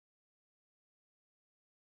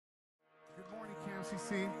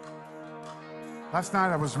CC. Last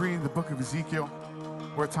night I was reading the book of Ezekiel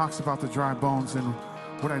where it talks about the dry bones, and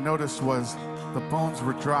what I noticed was the bones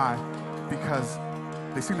were dry because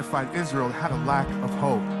they signified Israel had a lack of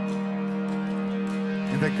hope,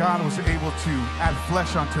 and that God was able to add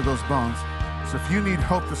flesh onto those bones. So if you need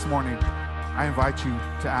hope this morning, I invite you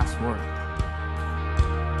to ask for it.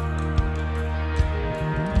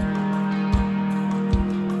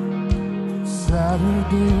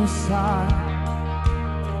 Saturday aside,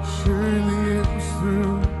 surely it was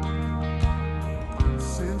through.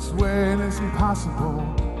 Since when is impossible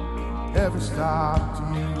ever stopped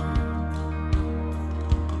you?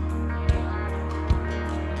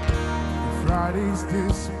 Friday's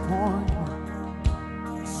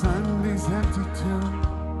disappointment, Sunday's empty too.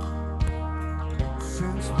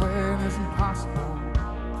 Since when is impossible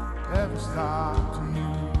ever stopped you?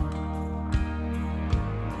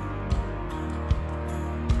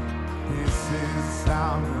 This is the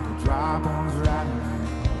sound of the dry bones rattling.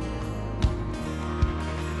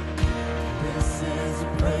 This is a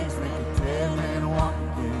praise make a dead man walk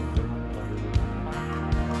again.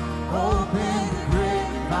 Open the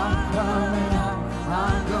grave, I'm coming out.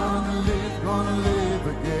 I'm gonna live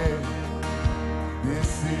again.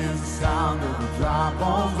 This is the sound of the dry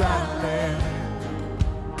bones rattling.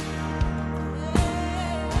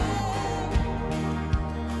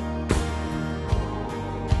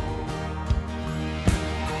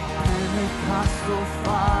 Pentecostal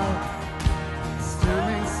fire,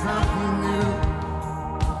 stirring something new.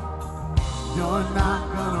 You're not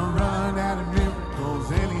gonna run out of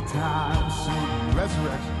miracles anytime soon.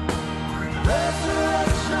 Resurrection.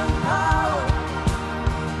 Resurrection power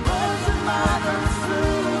burns in my veins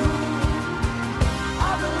through. I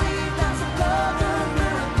believe that's another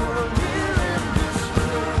miracle here in this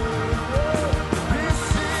room. This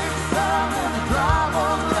is the sound of the dry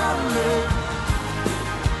bones rattling.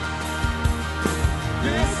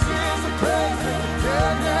 This is the praise that the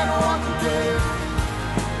dead man walk again.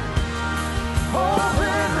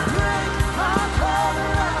 Open the grave, I'm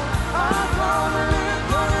coming out. I'm gonna live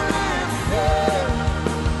again.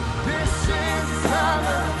 This is the sound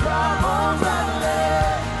of the dry bones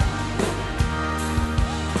rattling.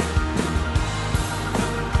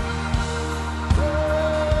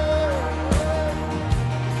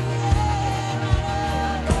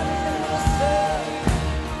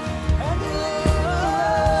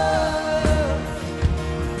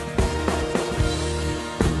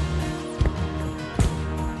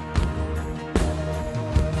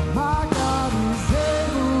 My God is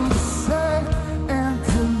able to save and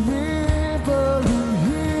deliver and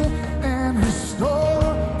heal and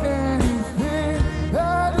restore anything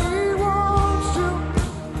that He wants to.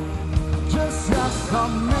 Just ask the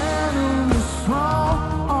man who was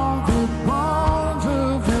strong on the bones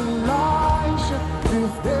of Elijah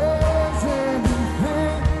if there's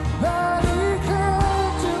anything that He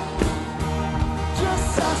can do.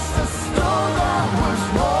 Just ask the stone that was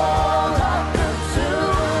rolled like the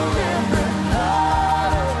tomb in the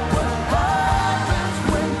night. What happens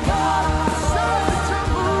when God says to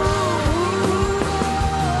move?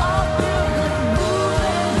 I feel Him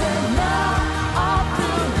moving it now. I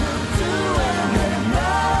feel Him doing it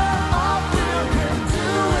now. I feel Him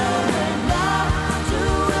doing it now. Do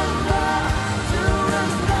it now. Do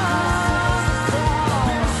it now.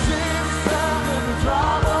 This is the sound of the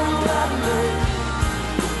dry bones rattling.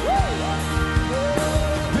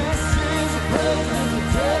 This is a praise that the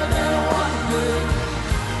dead man walk again.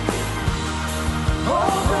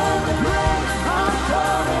 Open the grave, I'm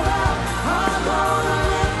coming out. I'm gonna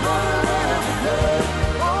live again.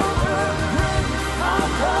 Open the grave, I'm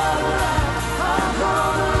coming out. I'm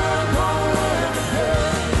gonna live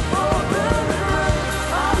again. Open the grave,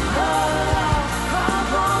 I'm coming out. I'm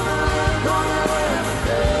gonna live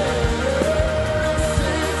again. This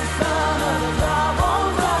is the sound of the dry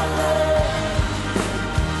bones rattling.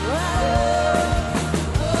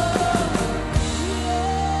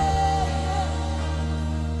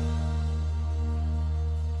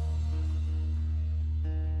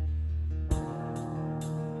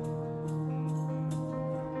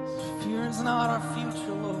 Fear is not our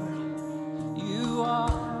future, Lord. You are.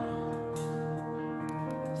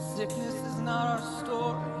 Sickness is not our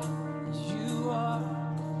story. You are.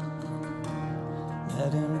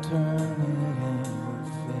 Let Him turn it in your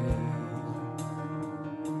favor.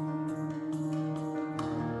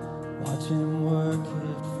 Watch Him work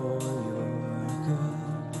it for your good.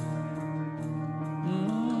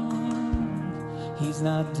 He's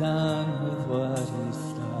not done with what He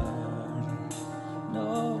started.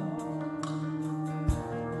 No.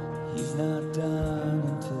 He's not done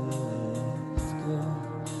until it's good.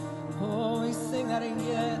 Oh, we sing that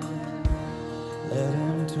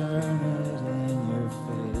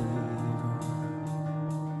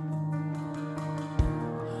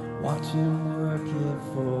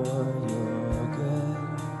Lord, you're good.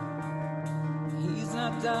 He's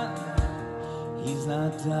not done. He's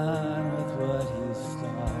not done with what he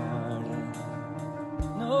started.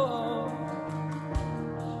 No,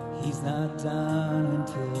 he's not done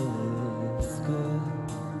until it's good.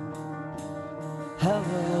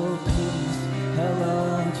 Hello, peace. Hello,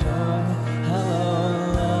 joy. Hello,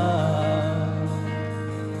 love.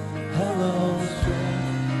 Hello, strength.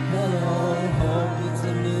 Hello, hope. It's a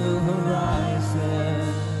new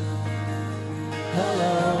horizon.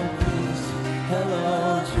 Hello, peace. Hello,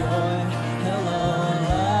 joy. Hello,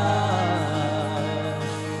 love.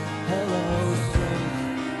 Hello, strength.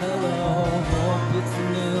 Hello, hope. It's a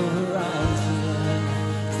new horizon.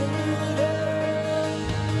 It's a new day.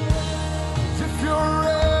 If you're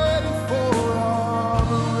ready for all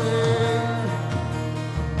the rain,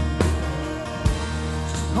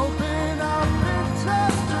 just open up and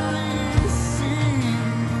just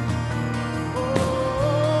receive.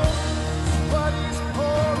 Oh, what is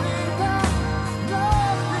pouring out,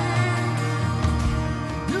 nothing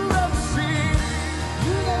you've ever seen,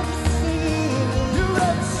 you've ever seen, you've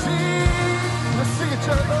ever seen. Let's sing it,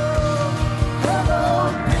 church. Hello,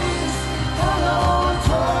 peace. Hello,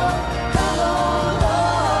 joy. Hello,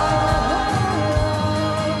 love.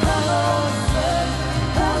 Hello, strength.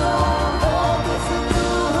 Hello, hope. It's a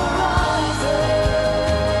new horizon.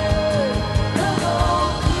 Hello,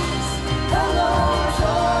 peace. Hello,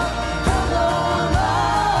 joy. Hello,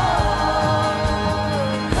 love.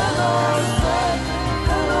 Hello, strength.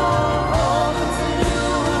 Hello, hope. It's a new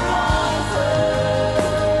horizon.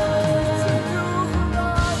 It's a new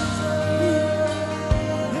horizon.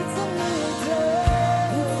 It's a new day.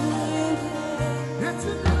 It's a new day. It's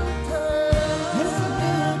a new day. It's a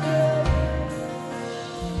new day.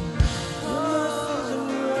 Your mercies are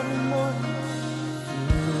new every morning.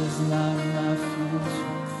 Fear is not my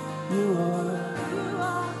future. You are.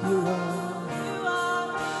 You are.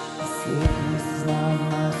 Sickness is not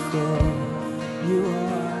my story. You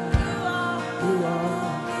are. You are.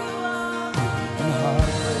 And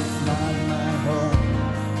heartbreak's not my home.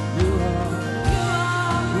 You are.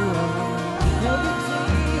 You are.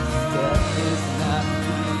 Negative death is not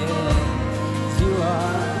the end. You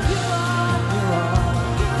are. You are.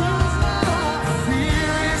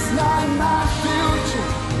 Fear is not my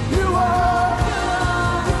future. You are.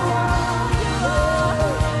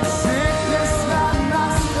 Sickness not my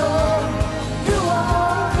story. You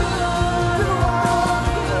are.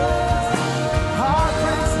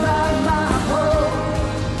 Heartbreak's not my hope.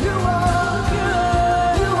 You are.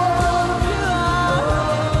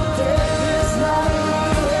 Death is not my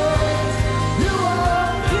end. You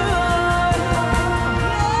are.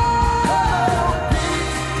 Hello,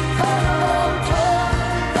 peace. Hello, joy.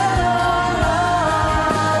 Hello,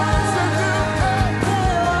 love. It's a new day.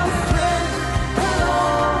 Hello, strength. Hello,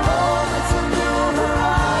 hope. It's a new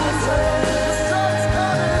horizon. The sun's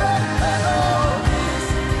coming up. Hello, peace.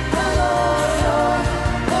 Hello, joy.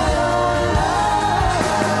 Hello, love.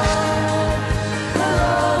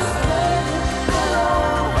 Hello, strength. Hello,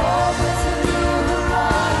 hope. It's a new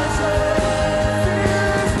horizon. Fear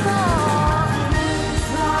is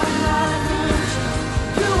not my future.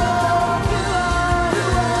 You are.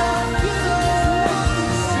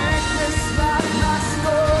 Sickness not my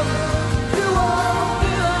story. You are.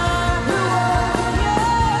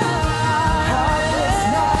 Heartbreak's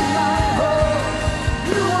not my hope.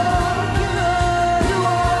 You are.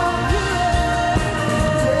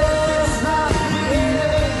 Death is not the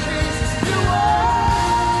end, Jesus. You are.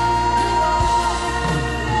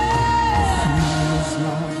 Fear is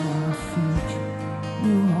not my future.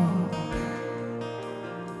 You are.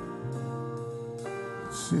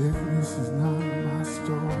 Sickness is not my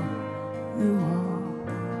story. You are.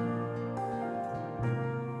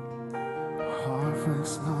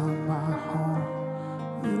 Heartbreak's not my home.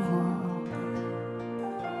 You are.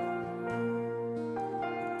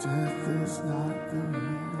 Death is not the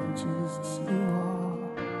end, Jesus. You are.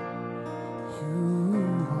 You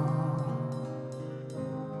are.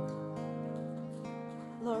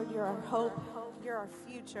 Lord, you're our hope. You're our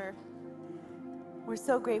future. We're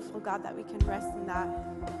so grateful, God, that we can rest in that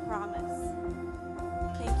promise.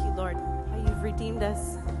 Thank you, Lord, how you've redeemed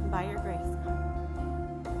us by your grace.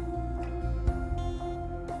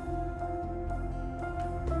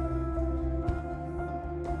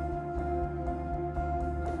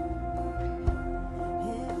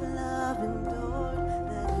 If love endured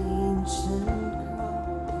that ancient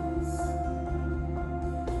cross,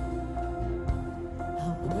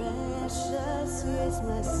 how precious is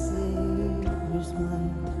my Savior's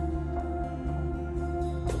blood.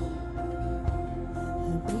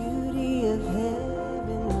 The beauty of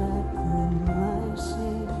heaven wrapped in my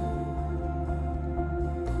shame.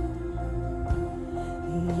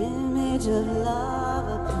 image of love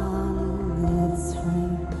upon its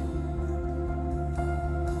frame.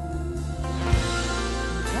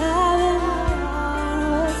 Having my heart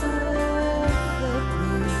was worth the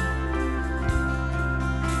pain.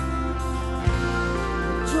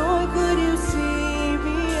 What joy could you see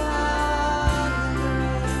beyond the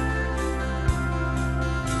rain?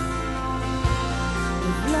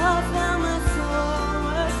 If love found my soul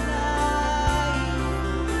was dying,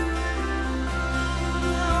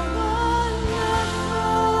 now one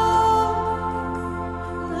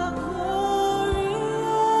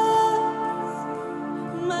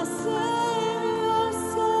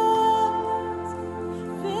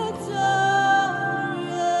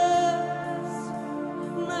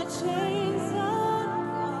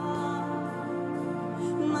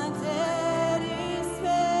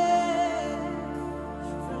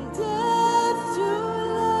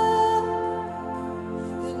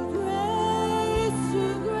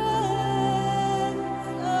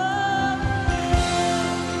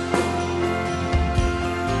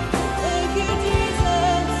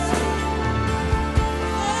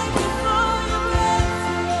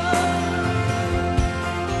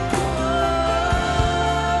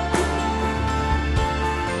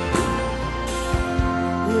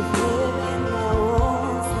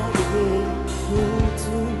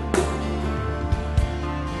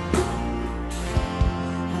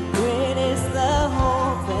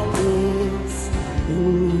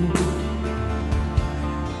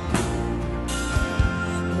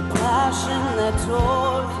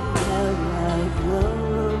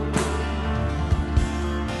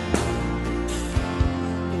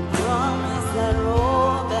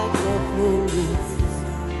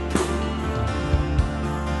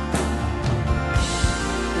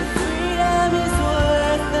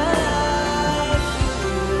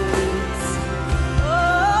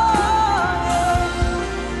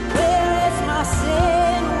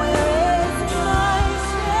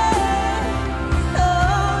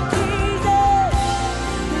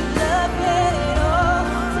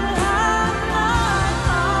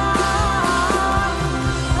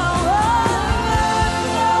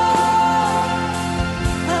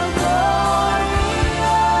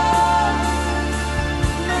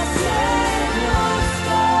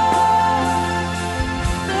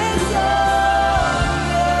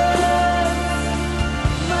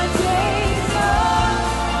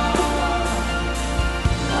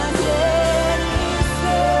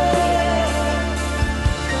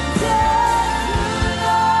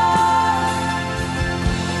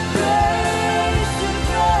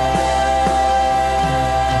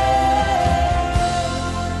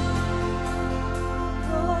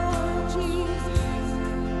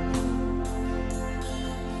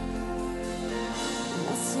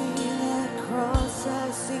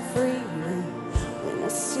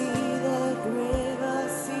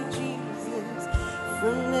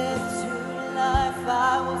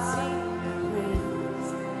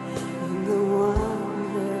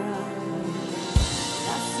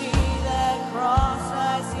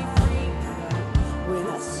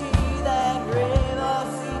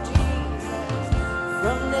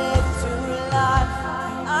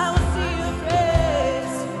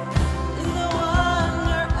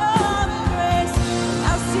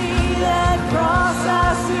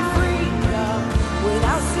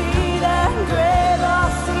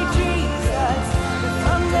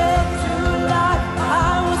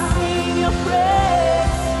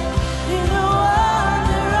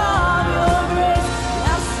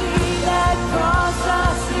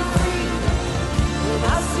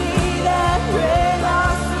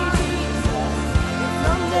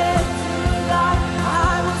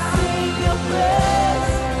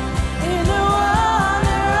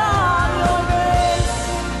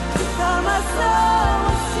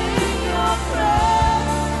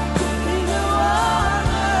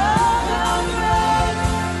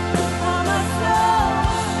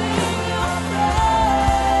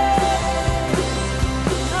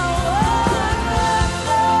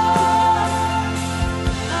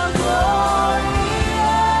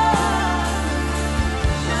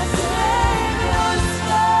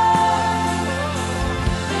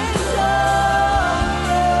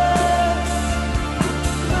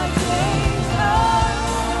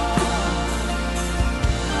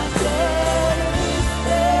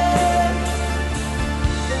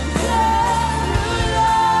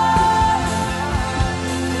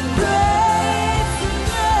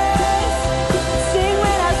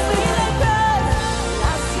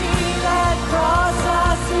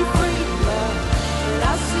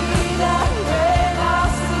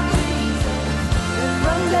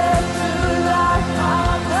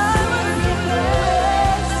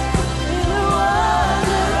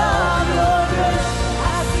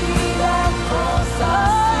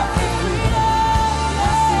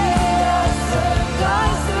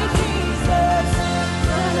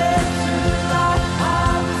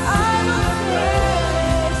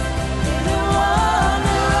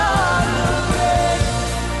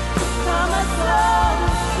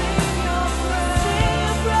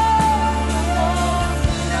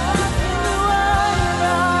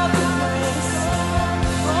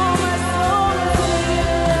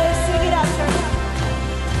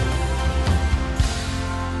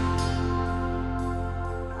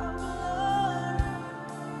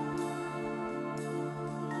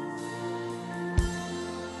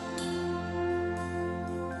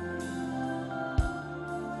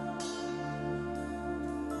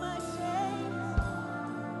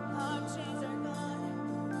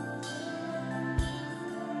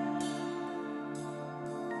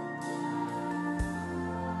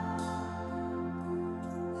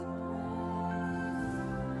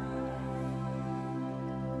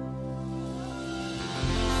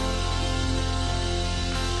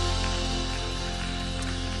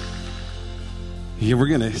Yeah, we're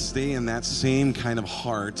going to stay in that same kind of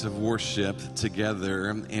heart of worship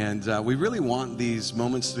together. And we really want these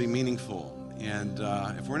moments to be meaningful. And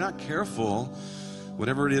if we're not careful,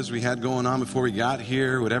 whatever it is we had going on before we got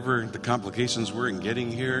here, whatever the complications were in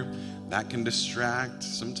getting here, that can distract.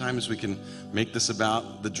 Sometimes we can make this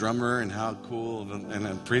about the drummer and how cool,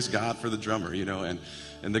 and praise God for the drummer, you know, and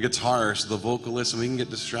the guitarist, the vocalist, and we can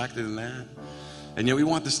get distracted in that. And yet we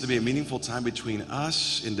want this to be a meaningful time between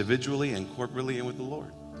us individually and corporately and with the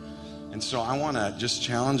Lord. And so I want to just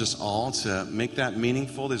challenge us all to make that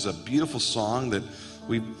meaningful. There's a beautiful song that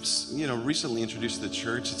we recently introduced to the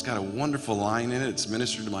church. It's got a wonderful line in it. It's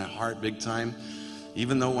ministered to my heart big time.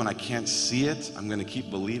 Even though when I can't see it, I'm going to keep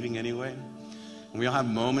believing anyway. And we all have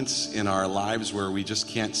moments in our lives where we just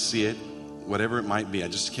can't see it, whatever it might be. I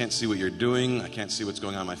just can't see what you're doing. I can't see what's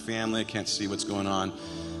going on in my family. I can't see what's going on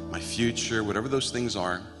my future, whatever those things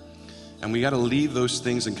are. And we got to leave those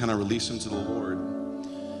things and kind of release them to the Lord.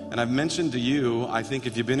 And I've mentioned to you, I think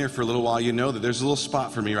if you've been here for a little while, you know that there's a little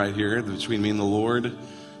spot for me right here between me and the Lord.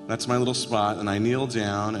 That's my little spot. And I kneel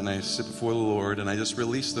down and I sit before the Lord and I just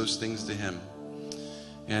release those things to Him.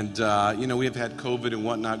 And, we have had COVID and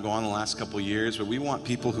whatnot go on the last couple of years, but we want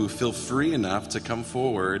people who feel free enough to come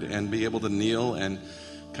forward and be able to kneel and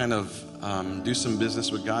kind of do some business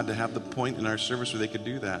with God, to have the point in our service where they could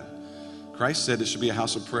do that. Christ said it should be a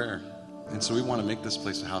house of prayer. And so we want to make this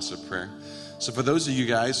place a house of prayer. So for those of you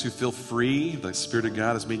guys who feel free, the Spirit of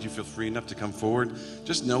God has made you feel free enough to come forward,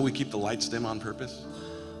 just know we keep the lights dim on purpose.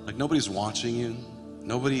 Like nobody's watching you.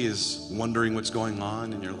 Nobody is wondering what's going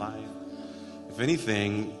on in your life. If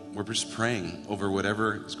anything, we're just praying over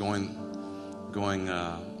whatever is going,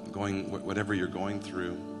 whatever you're going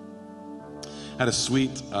through. I had a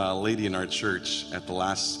sweet lady in our church at the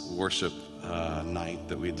last worship night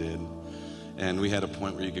that we did. And we had a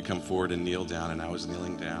point where you could come forward and kneel down, and I was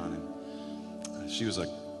kneeling down. And she was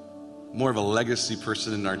more of a legacy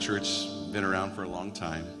person in our church, been around for a long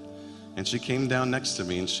time. And she came down next to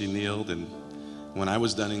me and she kneeled, and when I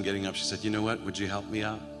was done and getting up, she said, "You know what, would you help me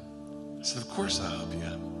out?" I said, "Of course I'll help you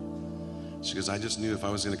out." She goes, "I just knew if I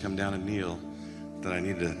was going to come down and kneel, that I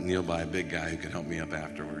needed to kneel by a big guy who could help me up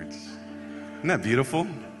afterwards." Isn't that beautiful?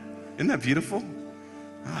 Isn't that beautiful?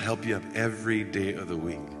 I'll help you up every day of the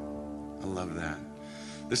week. I love that.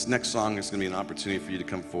 This next song is going to be an opportunity for you to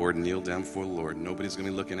come forward and kneel down before the Lord. Nobody's going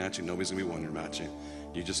to be looking at you. Nobody's going to be wondering about you.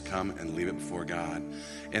 You just come and leave it before God.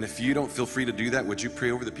 And if you don't feel free to do that, would you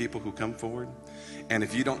pray over the people who come forward? And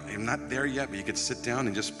if you don't, I'm not there yet, but you could sit down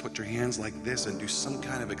and just put your hands like this and do some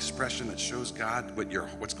kind of expression that shows God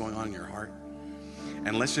what's going on in your heart.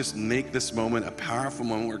 And let's just make this moment a powerful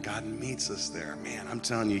moment where God meets us there. Man, I'm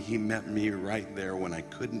telling you, He met me right there when I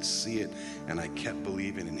couldn't see it, and I kept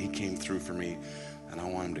believing, and He came through for me. And I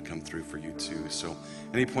want Him to come through for you too. So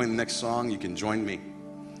any point in the next song, you can join me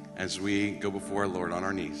as we go before our Lord on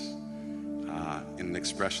our knees in an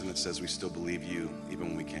expression that says we still believe You even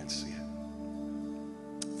when we can't see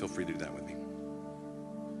it. Feel free to do that with me.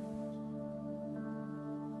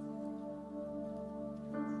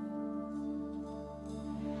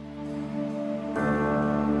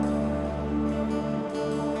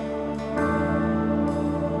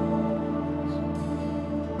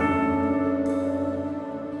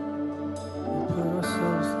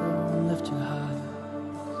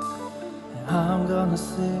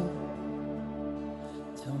 Sing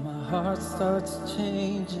till my heart starts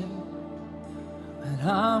changing, and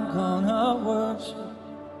I'm gonna worship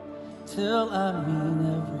till I mean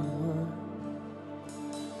every word,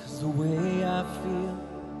 'cause the way I feel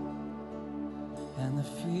and the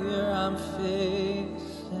fear I'm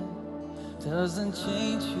facing doesn't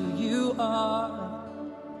change who You are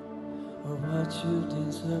or what You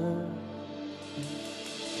deserve.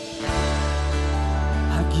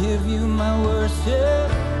 I give You my worship,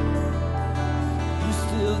 You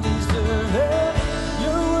still deserve it.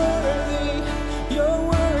 You're worthy, You're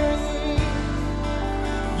worthy,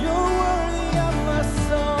 You're worthy of my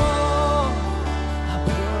song. I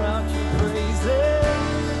pour out Your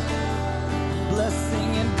praises,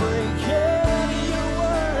 blessing and breaking. You're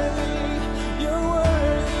worthy, You're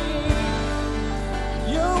worthy,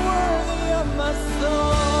 You're worthy of my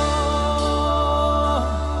song.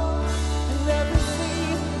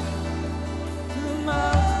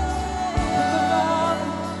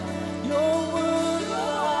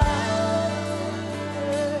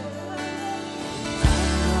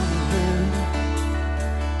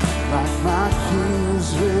 My King is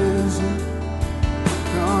risen,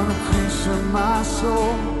 gonna preach to my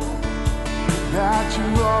soul that You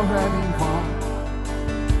already won.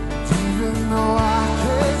 Even though I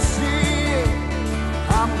can't see it,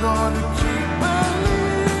 I'm gonna keep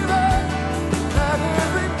believing that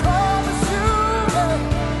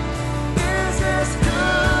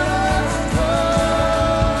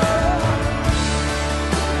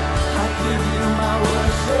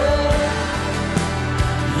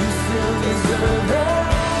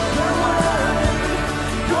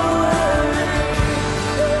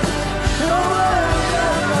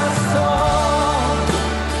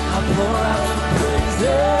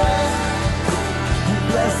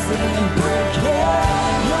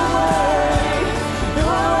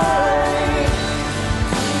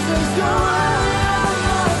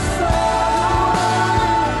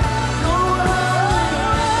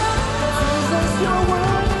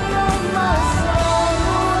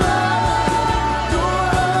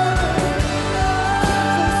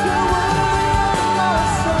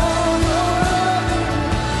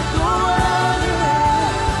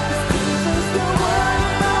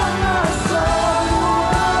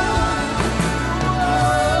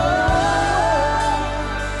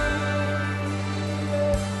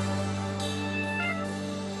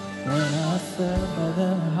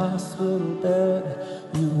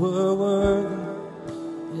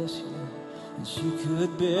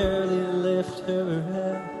lift her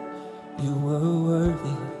head, you were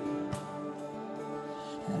worthy.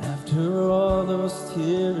 And after all those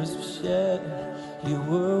tears were shed, you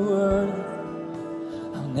were worthy.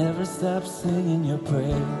 I'll never stop singing your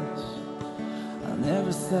praise. I'll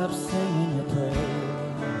never stop singing your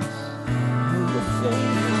praise. You're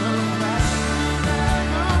faithful.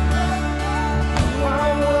 You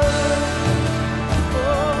are worthy.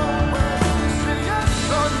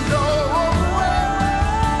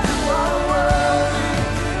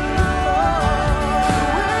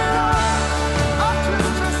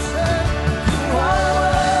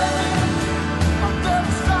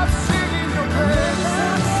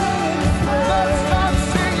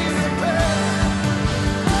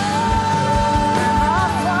 I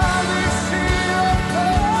finally see your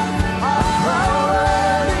face.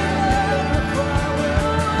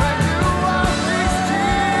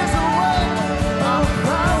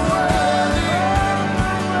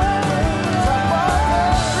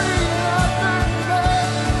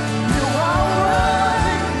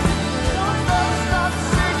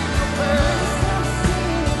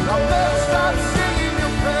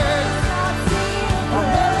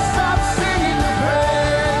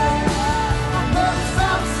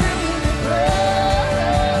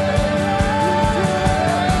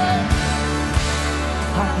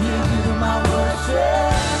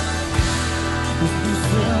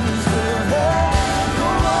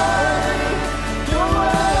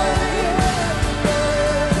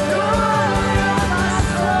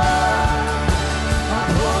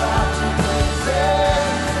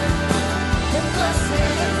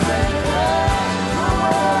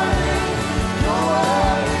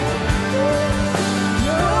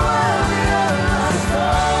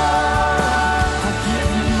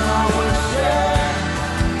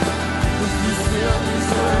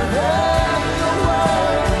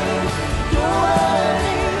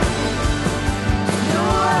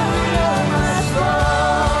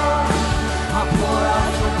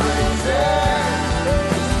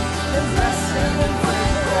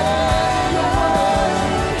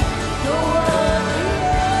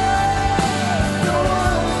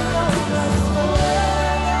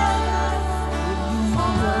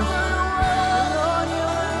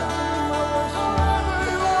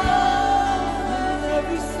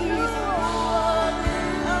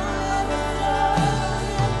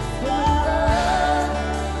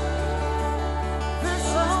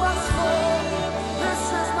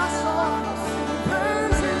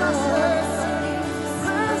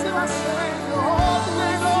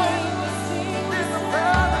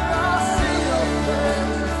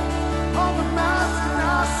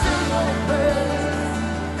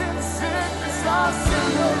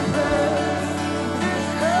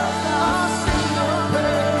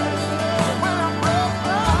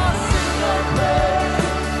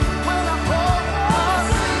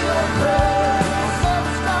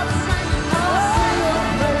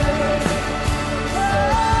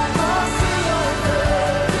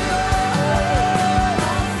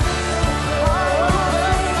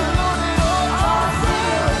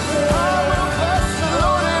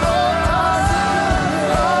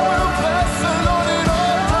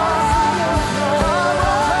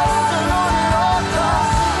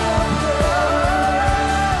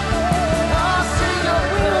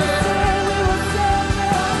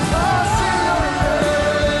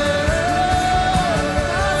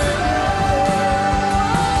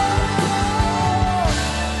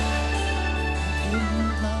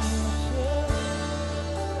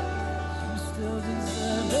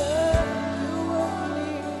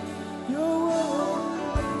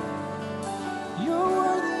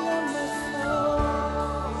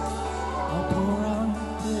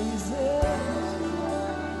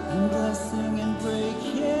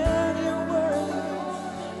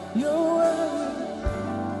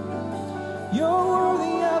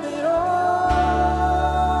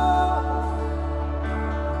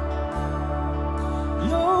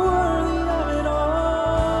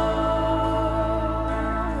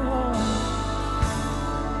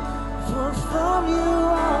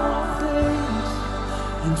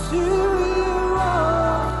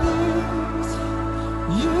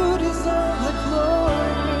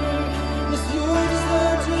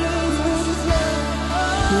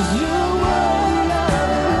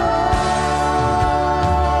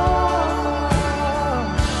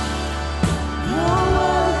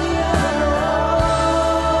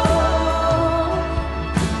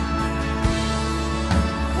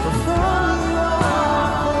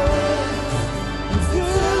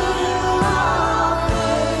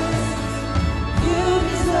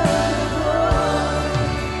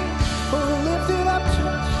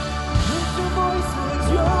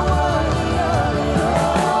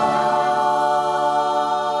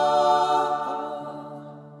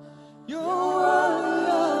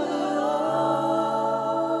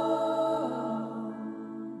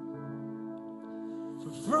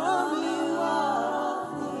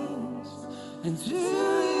 And to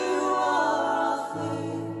you are all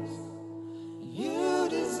things, and you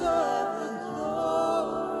deserve the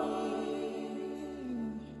glory.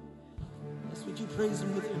 Yes, would you praise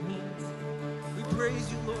him with your hands? We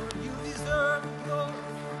praise you, Lord. You deserve the glory.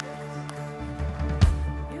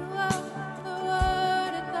 You are the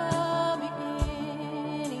Word at the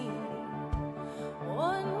beginning,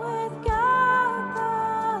 one with God the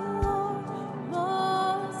Lord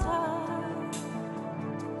Most High.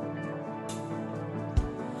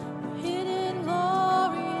 Hidden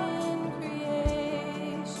glory in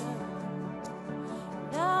creation,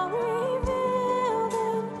 now revealed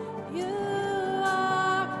in you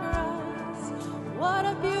are Christ. What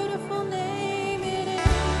a beautiful name it is.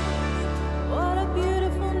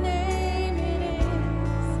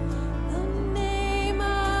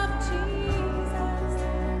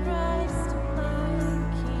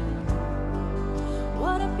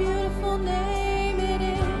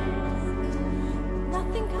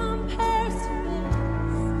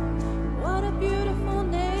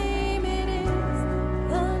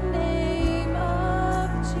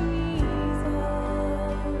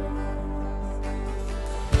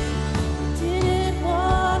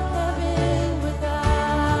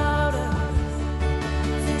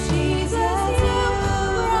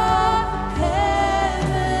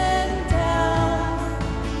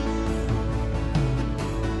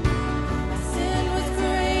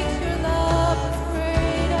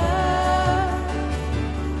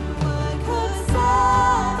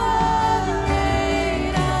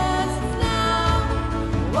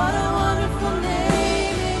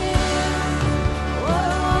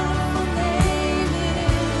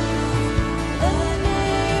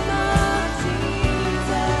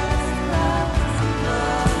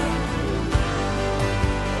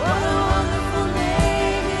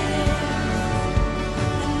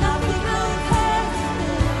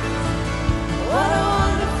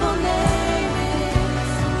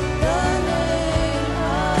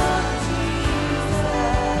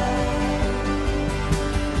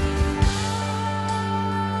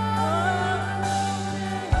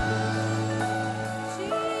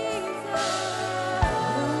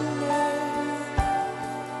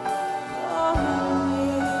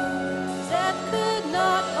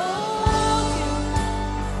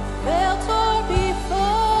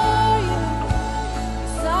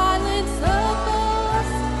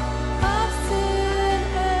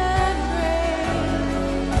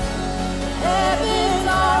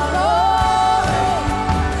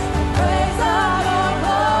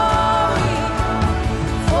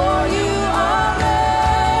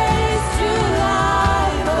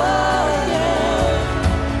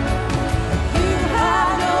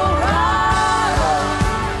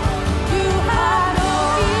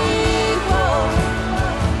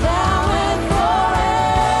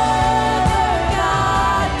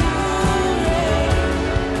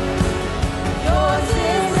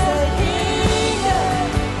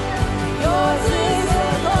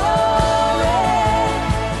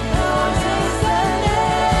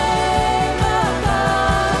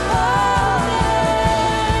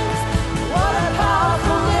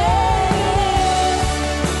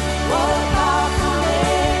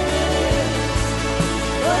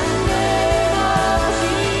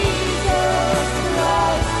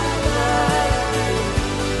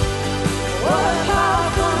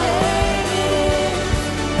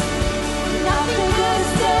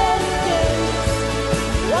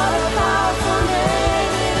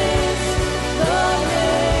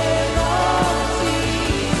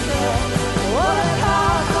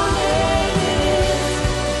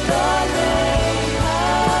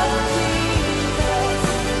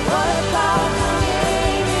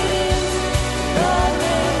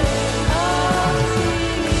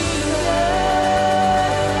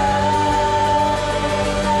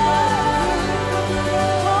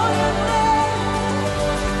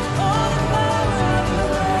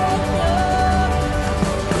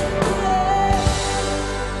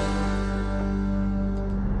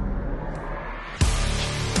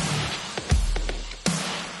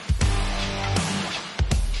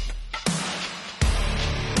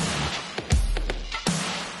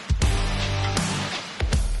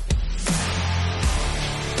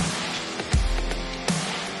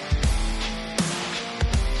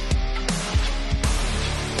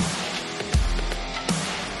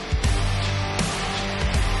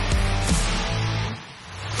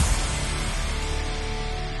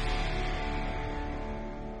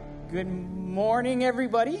 Good morning,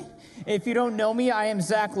 everybody. If you don't know me, I am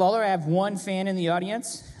Zach Lawler. I have one fan in the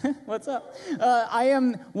audience. What's up? I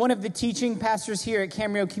am one of the teaching pastors here at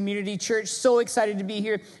Camarillo Community Church. So excited to be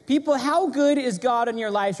here. People, how good is God in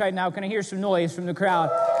your lives right now? Can I hear some noise from the crowd?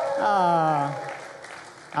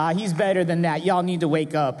 He's better than that. Y'all need to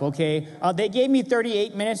wake up, okay? They gave me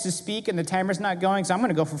 38 minutes to speak, and the timer's not going, so I'm going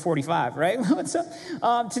to go for 45, right? What's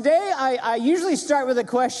up? Today, I usually start with a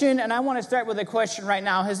question, and I want to start with a question right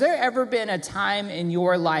now. Has there ever been a time in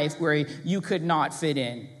your life where you could not fit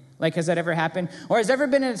in? Like, has that ever happened? Or has there ever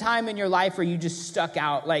been a time in your life where you just stuck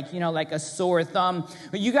out, like, like a sore thumb?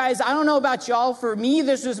 But you guys, I don't know about y'all. For me,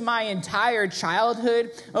 this was my entire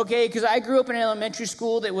childhood, okay? Because I grew up in an elementary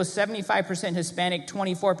school that was 75% Hispanic,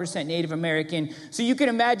 24% Native American. So you can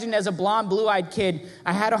imagine as a blonde, blue-eyed kid,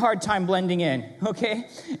 I had a hard time blending in, okay?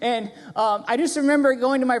 And I just remember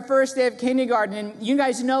going to my first day of kindergarten. And you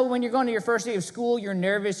guys know when you're going to your first day of school, you're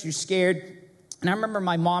nervous, you're scared. And I remember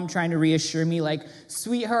my mom trying to reassure me, like,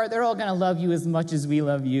 sweetheart, they're all going to love you as much as we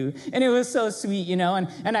love you. And it was so sweet,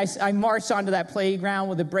 And I marched onto that playground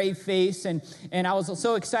with a brave face, and I was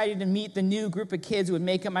so excited to meet the new group of kids who would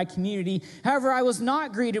make up my community. However, I was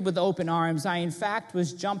not greeted with open arms. I, in fact,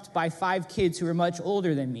 was jumped by 5 kids who were much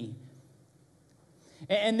older than me.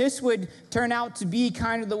 And this would turn out to be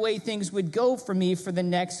kind of the way things would go for me for the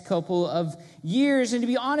next couple of years. And to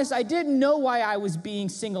be honest, I didn't know why I was being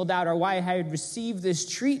singled out or why I had received this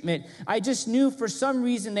treatment. I just knew for some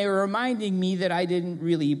reason they were reminding me that I didn't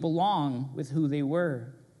really belong with who they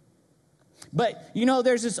were. But,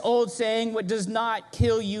 there's this old saying, what does not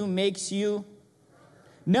kill you makes you.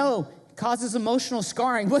 No, it causes emotional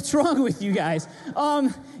scarring. What's wrong with you guys?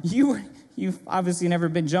 You've obviously never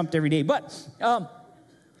been jumped every day. But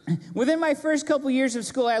within my first couple years of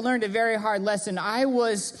school, I learned a very hard lesson. I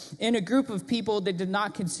was in a group of people that did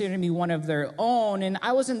not consider me one of their own, and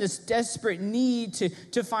I was in this desperate need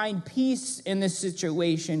to find peace in this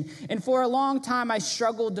situation. And for a long time, I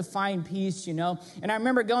struggled to find peace, And I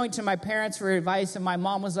remember going to my parents for advice, and my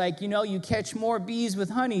mom was like, you catch more bees with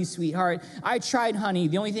honey, sweetheart. I tried honey.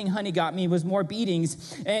 The only thing honey got me was more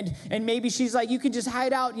beatings. And maybe she's like, you could just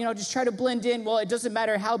hide out, just try to blend in. Well, it doesn't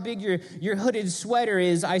matter how big your hooded sweater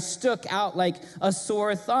is. I stuck out like a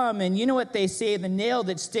sore thumb. And you know what they say, the nail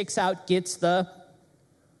that sticks out gets the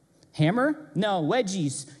hammer? No,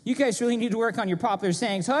 wedgies. You guys really need to work on your popular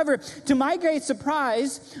sayings. However, to my great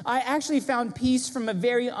surprise, I actually found peace from a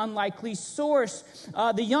very unlikely source.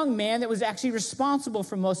 The young man that was actually responsible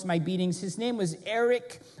for most of my beatings, his name was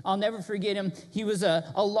Eric. I'll never forget him. He was a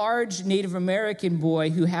large Native American boy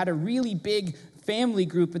who had a really big family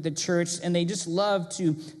group at the church, and they just loved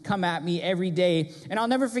to come at me every day. And I'll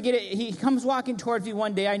never forget it. He comes walking towards me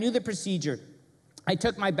one day. I knew the procedure. I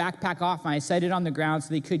took my backpack off, and I set it on the ground so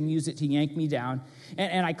they couldn't use it to yank me down.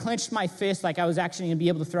 And I clenched my fist like I was actually going to be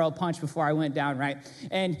able to throw a punch before I went down, right?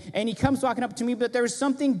 And he comes walking up to me, but there was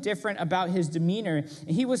something different about his demeanor.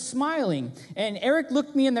 He was smiling. And Eric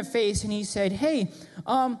looked me in the face, and he said, hey,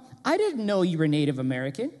 I didn't know you were Native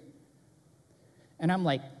American. And I'm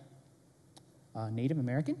like, Native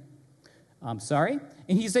American? I'm sorry?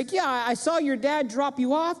 And he's like, yeah, I saw your dad drop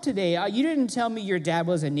you off today. You didn't tell me your dad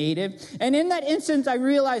was a native. And in that instance, I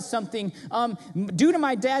realized something. Due to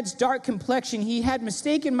my dad's dark complexion, he had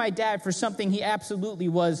mistaken my dad for something he absolutely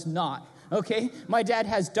was not. Okay? My dad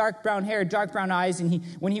has dark brown hair, dark brown eyes, and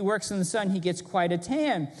when he works in the sun, he gets quite a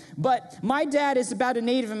tan. But my dad is about a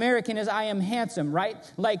Native American as I am handsome, right?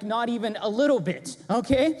 Like not even a little bit,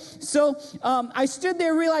 okay? So I stood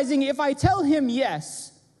there realizing if I tell him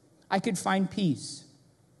yes, I could find peace.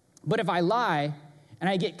 But if I lie and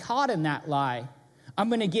I get caught in that lie, I'm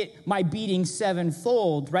going to get my beating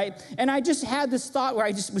 7-fold, right? And I just had this thought where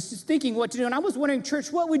I just was just thinking what to do. And I was wondering,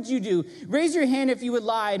 church, what would you do? Raise your hand if you would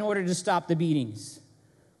lie in order to stop the beatings.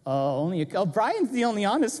 Brian's the only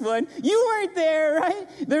honest one. You weren't there, right?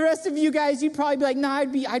 The rest of you guys, you'd probably be like, nah,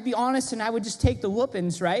 I'd be honest and I would just take the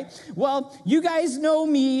whoopings, right? Well, you guys know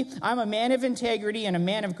me. I'm a man of integrity and a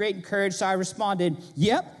man of great courage. So I responded,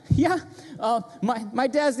 yeah. My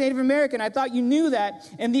dad's Native American. I thought you knew that.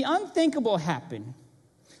 And the unthinkable happened.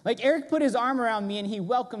 Like Eric put his arm around me and he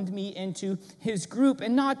welcomed me into his group.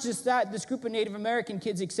 And not just that, this group of Native American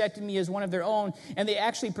kids accepted me as one of their own. And they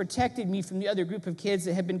actually protected me from the other group of kids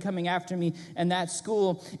that had been coming after me in that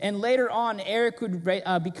school. And later on, Eric would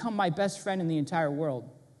become my best friend in the entire world.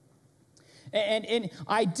 And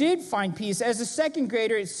I did find peace. As a second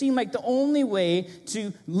grader, it seemed like the only way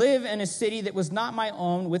to live in a city that was not my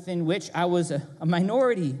own, within which I was a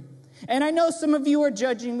minority. And I know some of you are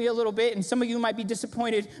judging me a little bit, and some of you might be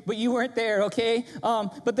disappointed, but you weren't there, okay?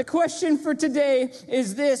 But the question for today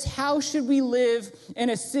is this: how should we live in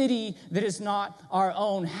a city that is not our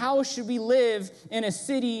own? How should we live in a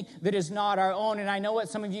city that is not our own? And I know what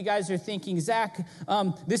some of you guys are thinking, Zach,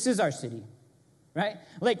 this is our city. Right?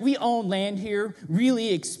 Like, we own land here,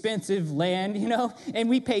 really expensive land, and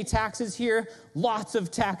we pay taxes here, lots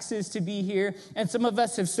of taxes to be here. And some of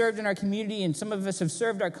us have served in our community, and some of us have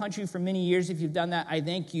served our country for many years. If you've done that, I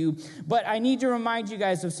thank you. But I need to remind you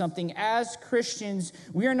guys of something. As Christians,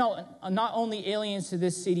 we are not only aliens to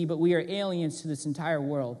this city, but we are aliens to this entire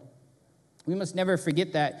world. We must never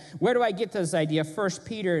forget that. Where do I get this idea? 1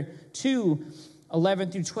 Peter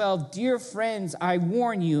 2:11-12. Dear friends, I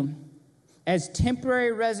warn you, as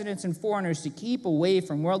temporary residents and foreigners, to keep away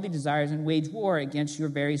from worldly desires and wage war against your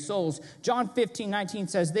very souls. John 15:19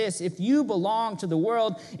 says this: if you belong to the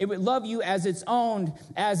world, it would love you as its own.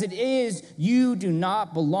 As it is, you do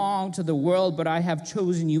not belong to the world, but I have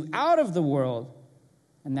chosen you out of the world,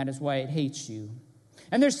 and that is why it hates you.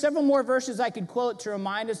 And there's several more verses I could quote to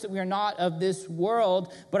remind us that we are not of this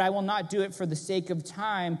world, but I will not do it for the sake of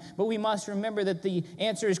time. But we must remember that the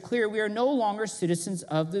answer is clear. We are no longer citizens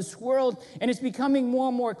of this world. And it's becoming more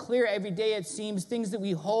and more clear every day, it seems. Things that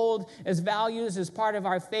we hold as values, as part of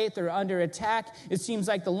our faith, are under attack. It seems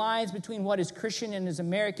like the lines between what is Christian and is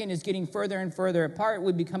American is getting further and further apart.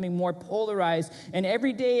 We're becoming more polarized. And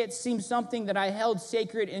every day it seems something that I held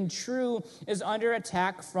sacred and true is under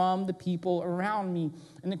attack from the people around me.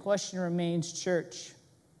 And the question remains, church,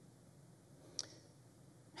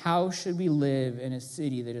 how should we live in a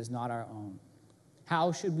city that is not our own?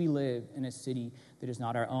 How should we live in a city that is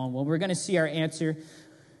not our own? Well, we're going to see our answer.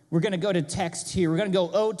 We're going to go to text here. We're going to go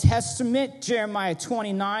Old Testament, Jeremiah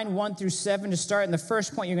 29, 1-7 to start. And the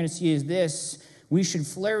first point you're going to see is this: we should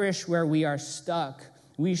flourish where we are stuck.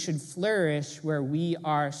 We should flourish where we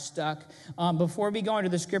are stuck. Before we go into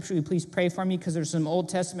the scripture, will you please pray for me, because there's some Old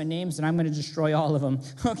Testament names, and I'm going to destroy all of them.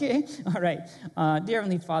 Okay? All right. Dear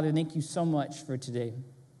Heavenly Father, thank you so much for today.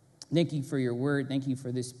 Thank you for your word. Thank you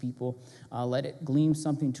for this people. Let it gleam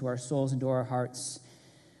something to our souls and to our hearts.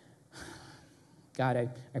 God,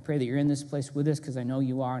 I pray that you're in this place with us, because I know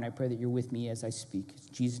you are, and I pray that you're with me as I speak.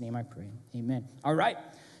 In Jesus' name I pray. Amen. All right.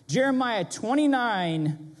 Jeremiah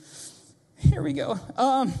 29. Here we go.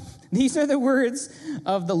 These are the words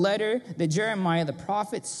of the letter that Jeremiah the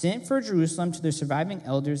prophet sent for Jerusalem to the surviving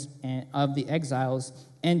elders of the exiles,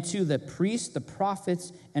 and to the priests, the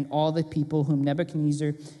prophets, and all the people whom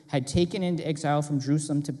Nebuchadnezzar had taken into exile from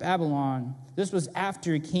Jerusalem to Babylon. This was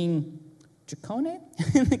after King Jeconiah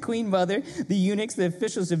and the queen mother, the eunuchs, the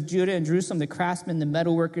officials of Judah and Jerusalem, the craftsmen, the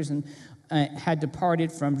metalworkers, and had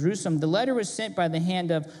departed from Jerusalem. The letter was sent by the hand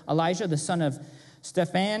of Elijah, the son of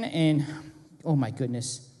Stephan, and, oh my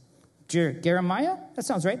goodness, Jeremiah? That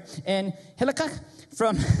sounds right. And Hilkiah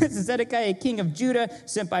from Zedekiah, king of Judah,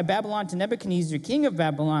 sent by Babylon to Nebuchadnezzar, king of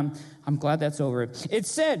Babylon. I'm glad that's over. It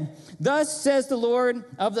said, thus says the Lord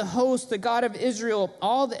of the hosts, the God of Israel,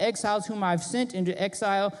 all the exiles whom I've sent into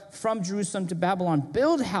exile from Jerusalem to Babylon,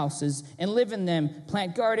 build houses and live in them,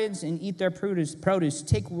 plant gardens and eat their produce,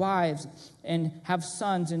 take wives and have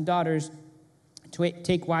sons and daughters.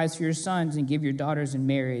 Take wives for your sons and give your daughters in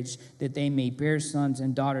marriage, that they may bear sons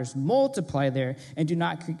and daughters. Multiply there and do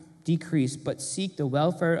not decrease, but seek the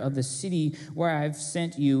welfare of the city where I have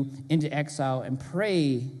sent you into exile, and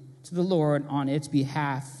pray to the Lord on its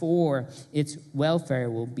behalf, for its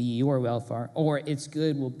welfare will be your welfare, or its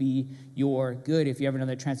good will be your good, if you have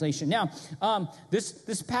another translation. Now,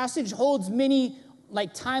 this passage holds many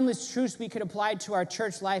timeless truths we could apply to our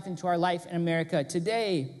church life and to our life in America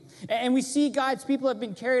today. And we see God's people have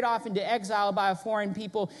been carried off into exile by a foreign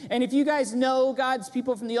people. And if you guys know God's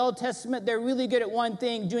people from the Old Testament, they're really good at one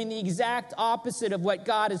thing, doing the exact opposite of what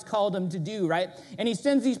God has called them to do, right? And he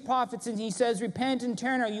sends these prophets and he says, repent and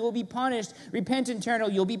turn or you will be punished. Repent and turn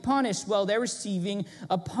or you'll be punished. Well, they're receiving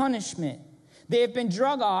a punishment. They have been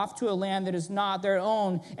drug off to a land that is not their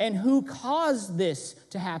own. And who caused this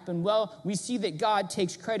to happen? Well, we see that God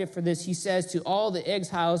takes credit for this. He says, to all the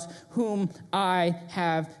exiles whom I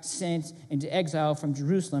have sent into exile from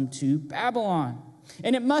Jerusalem to Babylon.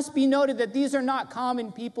 And it must be noted that these are not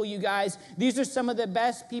common people, you guys. These are some of the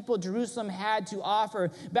best people Jerusalem had to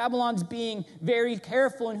offer. Babylon's being very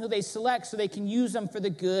careful in who they select so they can use them for the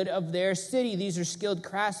good of their city. These are skilled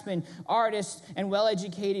craftsmen, artists, and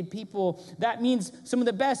well-educated people. That means some of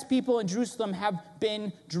the best people in Jerusalem have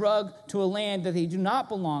been drugged to a land that they do not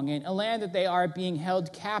belong in, a land that they are being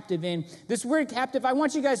held captive in. This word captive, I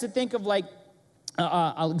want you guys to think of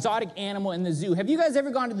an exotic animal in the zoo. Have you guys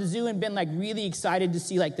ever gone to the zoo and been really excited to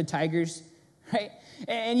see the tigers? right?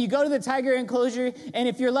 And you go to the tiger enclosure, and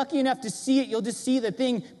if you're lucky enough to see it, you'll just see the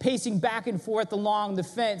thing pacing back and forth along the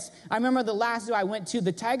fence. I remember the last zoo I went to,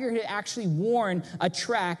 the tiger had actually worn a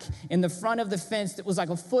track in the front of the fence that was like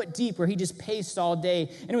a foot deep where he just paced all day.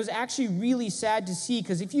 And it was actually really sad to see,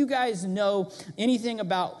 because if you guys know anything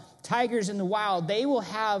about tigers in the wild, they will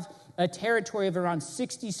have a territory of around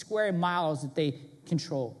 60 square miles that they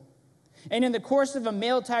control. And in the course of a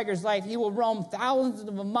male tiger's life, he will roam thousands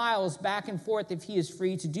of miles back and forth if he is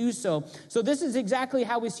free to do so. So this is exactly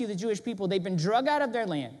how we see the Jewish people. They've been drug out of their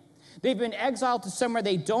land. They've been exiled to somewhere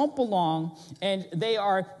they don't belong, and they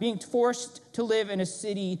are being forced to live in a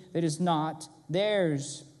city that is not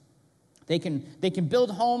theirs. They can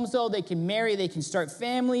build homes, though. They can marry. They can start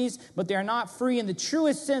families. But they're not free in the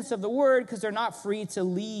truest sense of the word, because they're not free to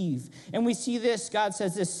leave. And we see this. God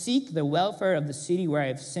says this: seek the welfare of the city where I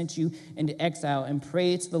have sent you into exile, and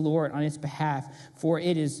pray to the Lord on its behalf. For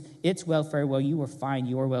it is its welfare where you will find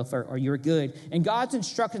your welfare or your good. And God's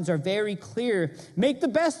instructions are very clear. Make the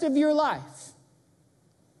best of your life,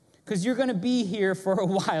 because you're going to be here for a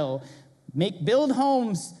while. Build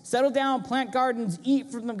homes, settle down, plant gardens, eat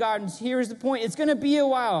from the gardens. Here's the point. It's going to be a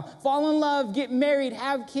while. Fall in love, get married,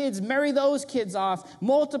 have kids, marry those kids off,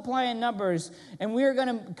 multiply in numbers. And we're going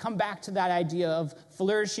to come back to that idea of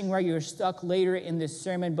flourishing where you're stuck later in this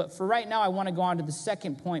sermon. But for right now, I want to go on to the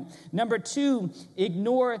second point. Number 2,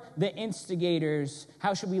 ignore the instigators.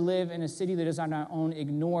 How should we live in a city that is on our own?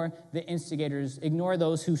 Ignore the instigators. Ignore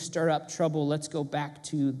those who stir up trouble. Let's go back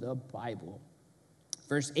to the Bible.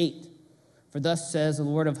 Verse 8. For thus says the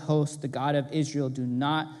Lord of hosts, the God of Israel, do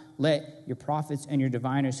not let your prophets and your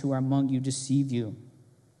diviners who are among you deceive you.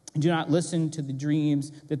 And do not listen to the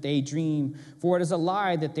dreams that they dream, for it is a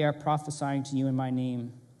lie that they are prophesying to you in my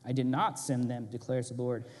name. I did not send them, declares the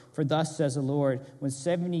Lord. For thus says the Lord, when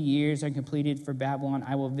 70 years are completed for Babylon,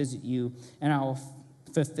 I will visit you, and I will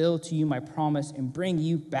fulfill to you my promise and bring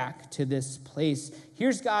you back to this place.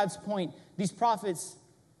 Here's God's point. These prophets,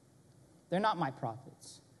 they're not my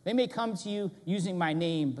prophets. They may come to you using my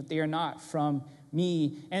name, but they are not from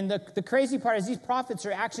me. And the crazy part is these prophets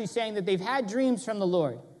are actually saying that they've had dreams from the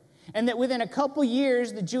Lord, and that within a couple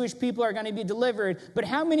years, the Jewish people are going to be delivered. But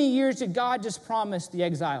how many years did God just promise the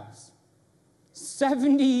exiles?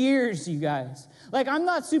 70 years, you guys. Like, I'm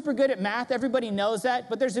not super good at math. Everybody knows that.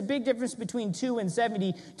 But there's a big difference between 2 and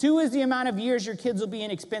 70. 2 is the amount of years your kids will be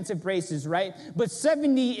in expensive braces, right? But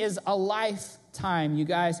 70 is a lifetime, you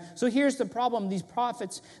guys. So here's the problem. These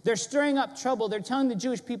prophets, they're stirring up trouble. They're telling the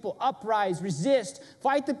Jewish people, uprise, resist,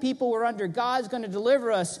 fight the people we're under. God's going to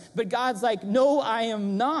deliver us. But God's like, no, I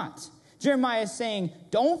am not. Jeremiah is saying,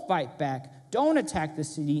 don't fight back. Don't attack the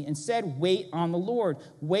city. Instead, wait on the Lord.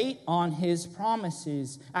 Wait on his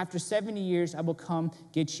promises. After 70 years, I will come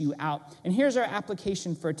get you out. And here's our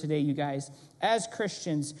application for today, you guys. As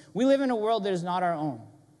Christians, we live in a world that is not our own.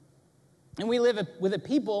 And we live with a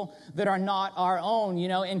people that are not our own, you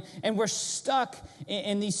know, and we're stuck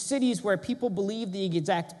in these cities where people believe the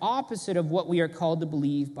exact opposite of what we are called to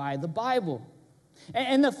believe by the Bible.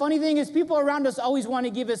 And the funny thing is, people around us always want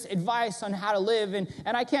to give us advice on how to live. And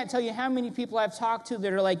I can't tell you how many people I've talked to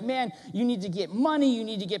that are like, man, you need to get money, you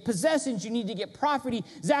need to get possessions, you need to get property.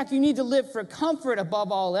 Zach, you need to live for comfort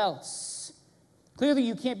above all else. Clearly,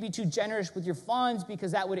 you can't be too generous with your funds,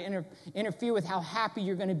 because that would interfere with how happy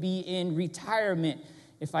you're going to be in retirement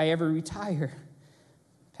if I ever retire.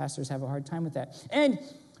 Pastors have a hard time with that. And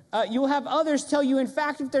you'll have others tell you, in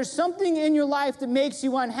fact, if there's something in your life that makes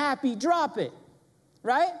you unhappy, drop it.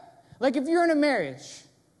 Right? Like if you're in a marriage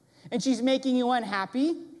and she's making you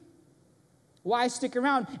unhappy, why stick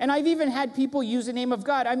around? And I've even had people use the name of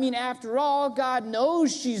God. I mean, after all, God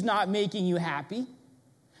knows she's not making you happy.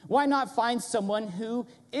 Why not find someone who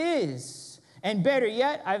is? And better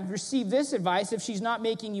yet, I've received this advice: if she's not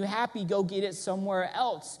making you happy, go get it somewhere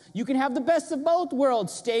else. You can have the best of both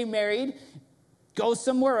worlds. Stay married, go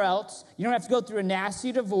somewhere else. You don't have to go through a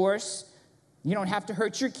nasty divorce. You don't have to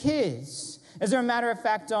hurt your kids. As a matter of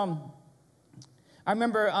fact, I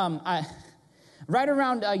remember right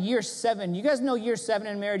around year 7. You guys know year 7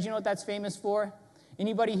 in marriage? You know what that's famous for?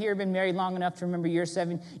 Anybody here been married long enough to remember year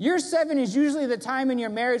 7? Year 7 is usually the time in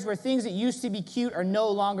your marriage where things that used to be cute are no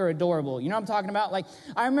longer adorable. You know what I'm talking about? Like,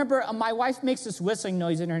 I remember my wife makes this whistling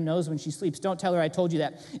noise in her nose when she sleeps. Don't tell her I told you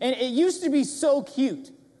that. And it used to be so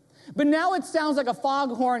cute. But now it sounds like a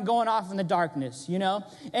foghorn going off in the darkness, you know?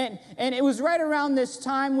 And it was right around this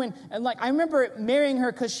time when, and like, I remember marrying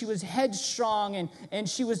her because she was headstrong and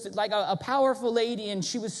she was like a powerful lady and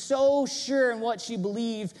she was so sure in what she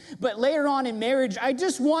believed. But later on in marriage, I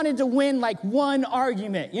just wanted to win like one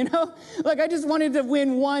argument, you know? Like I just wanted to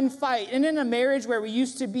win one fight. And in a marriage where we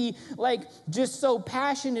used to be like just so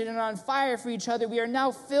passionate and on fire for each other, we are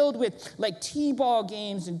now filled with like t-ball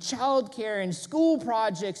games and childcare and school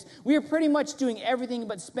projects. We were pretty much doing everything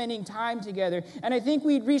but spending time together. And I think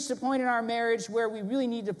we'd reached a point in our marriage where we really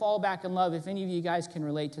need to fall back in love, if any of you guys can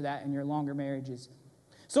relate to that in your longer marriages.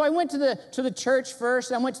 So I went to the church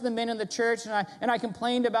first. I went to the men in the church, and I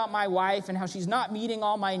complained about my wife and how she's not meeting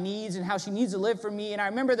all my needs and how she needs to live for me. And I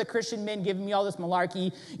remember the Christian men giving me all this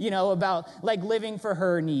malarkey, you know, about like living for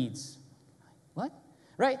her needs. What?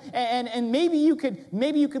 Right? And maybe you could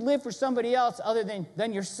live for somebody else other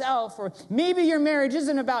than yourself, or maybe your marriage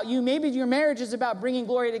isn't about you. Maybe your marriage is about bringing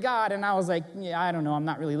glory to God. And I was like, yeah, I don't know. I'm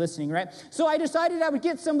not really listening, right? So I decided I would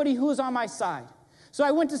get somebody who was on my side. So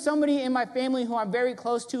I went to somebody in my family who I'm very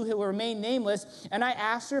close to, who will remain nameless, and I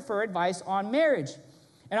asked her for advice on marriage.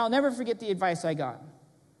 And I'll never forget the advice I got.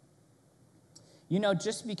 You know,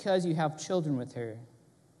 just because you have children with her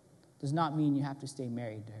does not mean you have to stay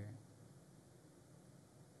married to her.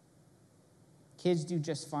 Kids do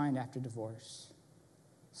just fine after divorce.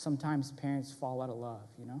 Sometimes parents fall out of love,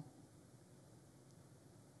 you know?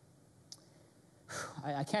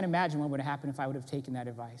 I can't imagine what would have happened if I would have taken that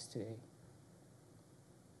advice today.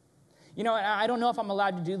 You know, I don't know if I'm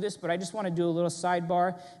allowed to do this, but I just want to do a little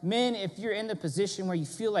sidebar. Men, if you're in the position where you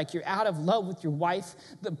feel like you're out of love with your wife,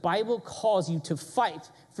 the Bible calls you to fight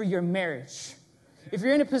for your marriage. If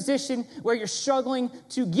you're in a position where you're struggling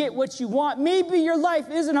to get what you want, maybe your life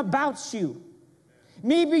isn't about you.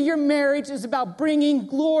 Maybe your marriage is about bringing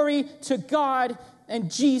glory to God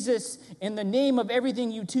and Jesus in the name of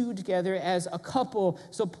everything you do together as a couple.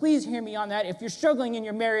 So please hear me on that. If you're struggling in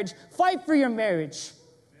your marriage, fight for your marriage.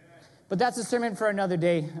 But that's a sermon for another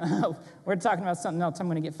day. We're talking about something else. I'm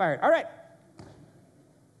going to get fired. All right.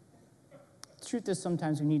 The truth is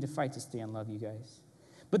sometimes we need to fight to stay in love, you guys.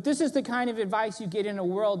 But this is the kind of advice you get in a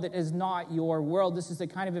world that is not your world. This is the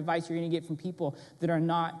kind of advice you're going to get from people that are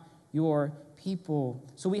not your people.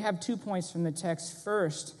 So we have 2 points from the text.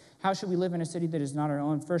 First, how should we live in a city that is not our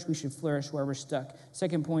own? First, we should flourish where we're stuck.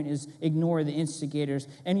 Second point is ignore the instigators.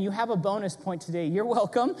 And you have a bonus point today. You're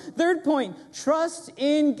welcome. Third point, trust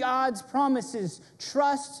in God's promises.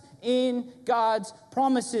 Trust in God's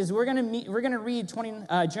promises. We're going to read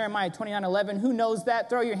Jeremiah 29:11. Who knows that?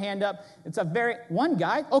 Throw your hand up. It's one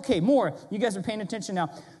guy? Okay, more. You guys are paying attention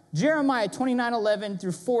now. Jeremiah 29:11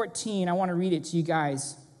 through 14. I want to read it to you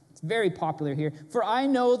guys. Very popular here. For I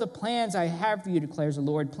know the plans I have for you, declares the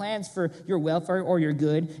Lord, plans for your welfare or your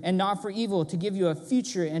good, and not for evil, to give you a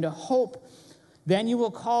future and a hope. Then you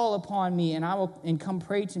will call upon me, and come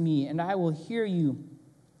pray to me, and I will hear you.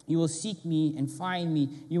 You will seek me and find me.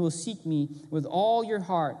 You will seek me with all your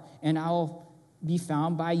heart, and I will be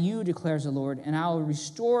found by you, declares the Lord, and I will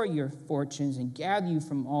restore your fortunes and gather you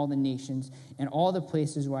from all the nations and all the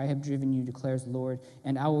places where I have driven you, declares the Lord,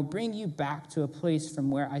 and I will bring you back to a place from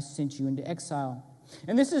where I sent you into exile.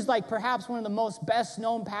 And this is like perhaps one of the most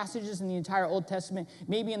best-known passages in the entire Old Testament,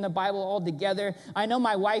 maybe in the Bible altogether. I know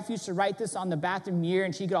my wife used to write this on the bathroom mirror,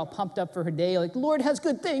 and she'd get all pumped up for her day, like, the Lord has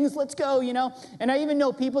good things, let's go, you know? And I even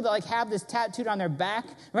know people that like have this tattooed on their back,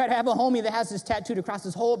 right? I have a homie that has this tattooed across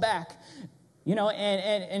his whole back. You know,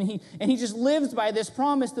 and he just lives by this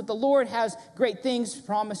promise that the Lord has great things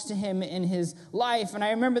promised to him in his life. And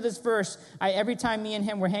I remember this verse. Every time me and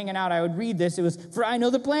him were hanging out, I would read this. It was, for I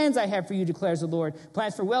know the plans I have for you, declares the Lord.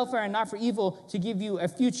 Plans for welfare and not for evil, to give you a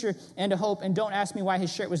future and a hope. And don't ask me why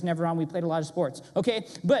his shirt was never on. We played a lot of sports, okay?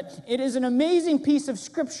 But it is an amazing piece of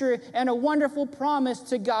scripture and a wonderful promise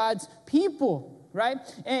to God's people, right?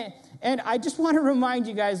 And I just want to remind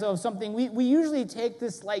you guys of something. We usually take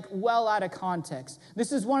this like well out of context.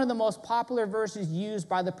 This is one of the most popular verses used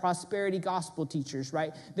by the prosperity gospel teachers,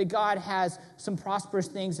 right? That God has some prosperous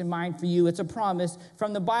things in mind for you. It's a promise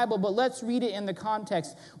from the Bible, but let's read it in the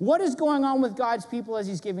context. What is going on with God's people as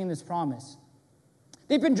he's giving this promise?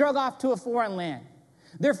 They've been drug off to a foreign land.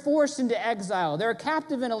 They're forced into exile. They're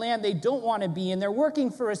captive in a land they don't want to be in. They're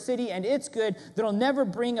working for a city, and it's good, that'll never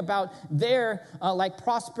bring about their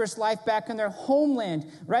prosperous life back in their homeland,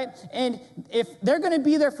 right? And if they're going to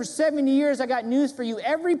be there for 70 years, I got news for you.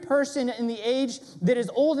 Every person in the age that is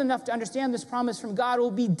old enough to understand this promise from God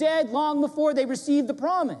will be dead long before they receive the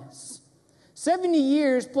promise. 70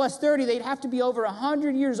 years plus 30, they'd have to be over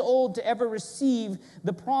 100 years old to ever receive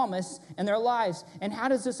the promise in their lives. And how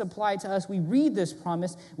does this apply to us? We read this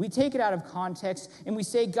promise, we take it out of context, and we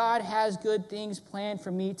say, God has good things planned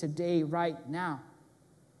for me today, right now.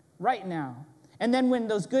 Right now. And then when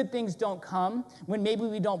those good things don't come, when maybe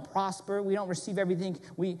we don't prosper, we don't receive everything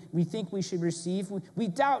we think we should receive, we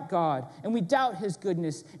doubt God, and we doubt his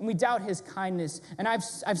goodness, and we doubt his kindness. And I've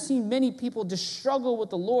seen many people just struggle with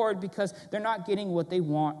the Lord because they're not getting what they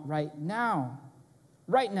want right now.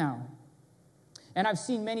 Right now. And I've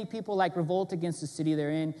seen many people like revolt against the city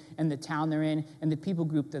they're in, and the town they're in, and the people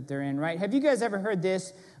group that they're in, right? Have you guys ever heard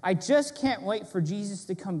this? I just can't wait for Jesus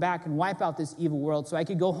to come back and wipe out this evil world so I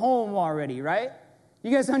could go home already, right?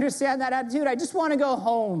 You guys understand that attitude? I just want to go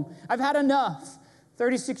home. I've had enough.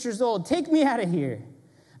 36 years old. Take me out of here.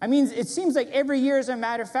 I mean, it seems like every year, as a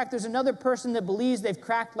matter of fact, there's another person that believes they've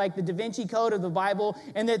cracked like the Da Vinci Code of the Bible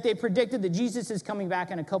and that they predicted that Jesus is coming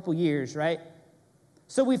back in a couple years, right?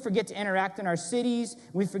 So we forget to interact in our cities.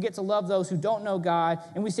 We forget to love those who don't know God.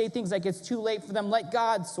 And we say things like, it's too late for them. Let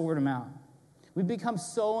God sort them out. We become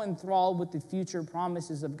so enthralled with the future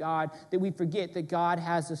promises of God that we forget that God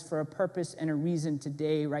has us for a purpose and a reason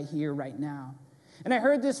today, right here, right now. And I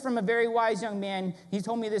heard this from a very wise young man. He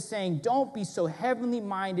told me this saying, don't be so heavenly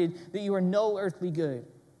minded that you are no earthly good.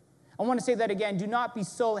 I want to say that again. Do not be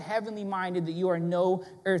so heavenly minded that you are no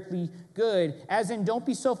earthly good. As in, don't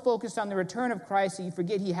be so focused on the return of Christ that you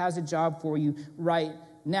forget he has a job for you right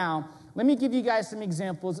now. Let me give you guys some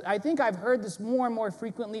examples. I think I've heard this more and more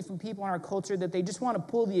frequently from people in our culture that they just want to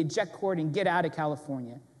pull the eject cord and get out of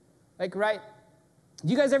California. Like, right?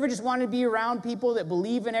 Do you guys ever just want to be around people that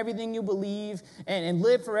believe in everything you believe and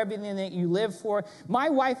live for everything that you live for? My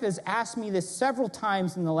wife has asked me this several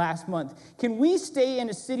times in the last month. Can we stay in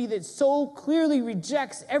a city that so clearly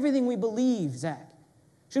rejects everything we believe, Zach?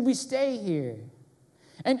 Should we stay here?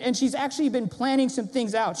 And she's actually been planning some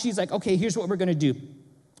things out. She's like, okay, here's what we're going to do.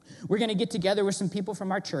 We're going to get together with some people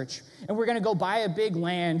from our church, and we're going to go buy a big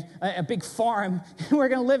land, a big farm, and we're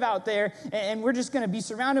going to live out there, and we're just going to be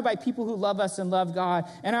surrounded by people who love us and love God.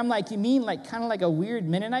 And I'm like, you mean like kind of like a weird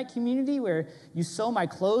Mennonite community where you sew my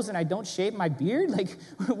clothes and I don't shave my beard? Like,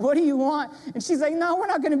 what do you want? And she's like, no, we're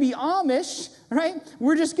not going to be Amish, right?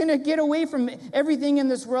 We're just going to get away from everything in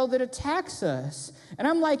this world that attacks us. And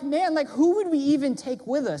I'm like, man, like, who would we even take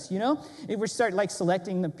with us, you know? If we start, like,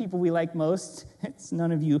 selecting the people we like most. It's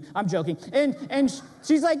none of you. I'm joking. And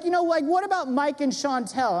she's like, you know, like, what about Mike and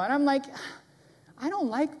Chantel? And I'm like, I don't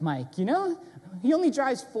like Mike, you know? He only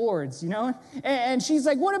drives Fords, you know? And she's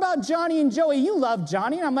like, what about Johnny and Joey? You love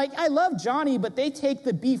Johnny. And I'm like, I love Johnny, but they take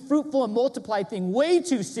the be fruitful and multiply thing way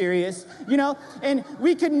too serious, you know? And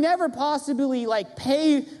we could never possibly, like,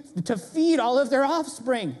 pay to feed all of their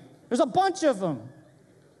offspring. There's a bunch of them.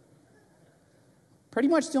 Pretty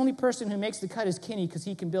much the only person who makes the cut is Kenny because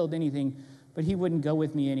he can build anything, but he wouldn't go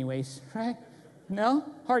with me anyways, right? No?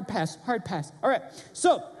 Hard pass. All right,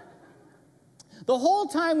 so the whole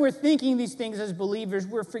time we're thinking these things as believers,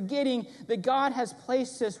 we're forgetting that God has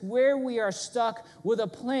placed us where we are stuck with a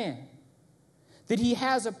plan, that he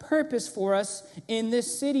has a purpose for us in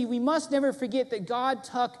this city. We must never forget that God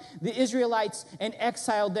took the Israelites and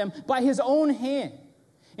exiled them by his own hand.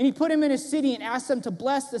 And he put them in a city and asked them to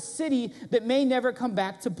bless the city that may never come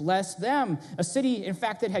back to bless them. A city, in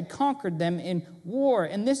fact, that had conquered them in war.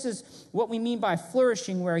 And this is what we mean by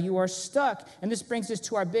flourishing, where you are stuck. And this brings us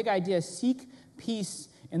to our big idea: seek peace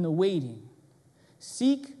in the waiting.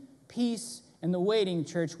 Seek peace in the waiting,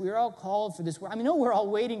 church. We are all called for this. I mean, no, we're all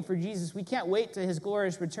waiting for Jesus. We can't wait to his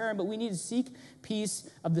glorious return, but we need to seek peace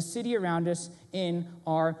of the city around us in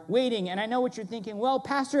our waiting. And I know what you're thinking. Well,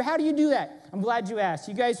 Pastor, how do you do that? I'm glad you asked.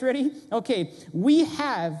 You guys ready? Okay, we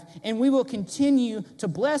have and we will continue to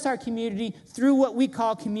bless our community through what we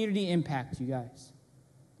call community impact, you guys.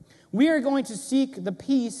 We are going to seek the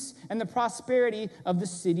peace and the prosperity of the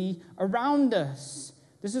city around us.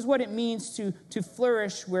 This is what it means to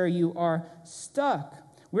flourish where you are stuck.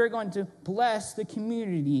 We're going to bless the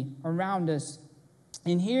community around us.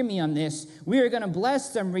 And hear me on this. We are going to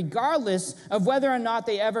bless them regardless of whether or not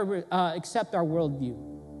they ever accept our worldview.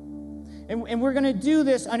 And we're going to do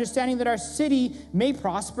this understanding that our city may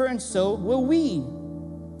prosper, and so will we.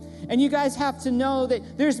 And you guys have to know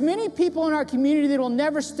that there's many people in our community that will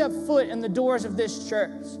never step foot in the doors of this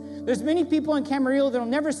church. There's many people in Camarillo that will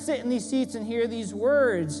never sit in these seats and hear these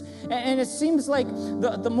words. And it seems like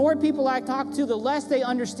the more people I talk to, the less they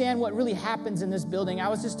understand what really happens in this building. I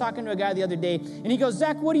was just talking to a guy the other day, and he goes,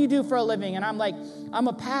 Zach, what do you do for a living? And I'm like, I'm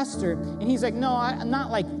a pastor. And he's like, no, I'm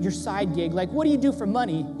not like your side gig. Like, what do you do for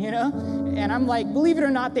money, you know? And I'm like, believe it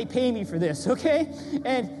or not, they pay me for this, okay?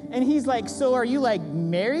 And he's like, so are you like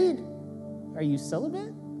married? Are you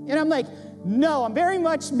celibate? And I'm like, no, I'm very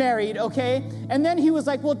much married, okay? And then he was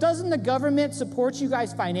like, well, doesn't the government support you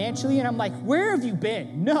guys financially? And I'm like, where have you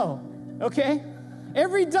been? No, okay?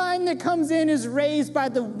 Every dime that comes in is raised by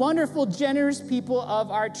the wonderful, generous people of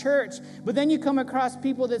our church. But then you come across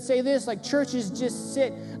people that say this, like churches just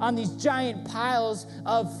sit on these giant piles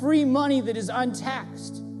of free money that is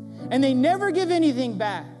untaxed. And they never give anything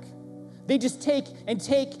back. They just take and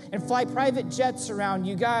fly private jets around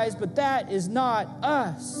you guys, but that is not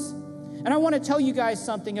us. And I want to tell you guys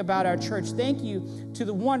something about our church. Thank you to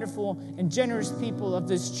the wonderful and generous people of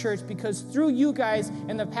this church, because through you guys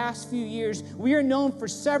in the past few years, we are known for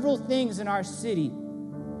several things in our city.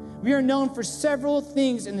 We are known for several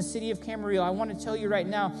things in the city of Camarillo. I want to tell you right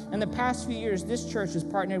now, in the past few years, this church has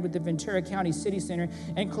partnered with the Ventura County City Center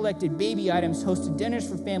and collected baby items, hosted dinners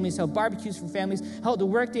for families, held barbecues for families, held a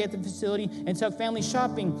work day at the facility, and took family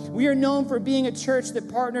shopping. We are known for being a church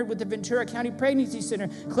that partnered with the Ventura County Pregnancy Center,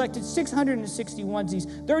 collected 660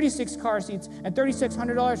 onesies, 36 car seats, and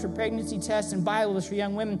 $3,600 for pregnancy tests and Bibles for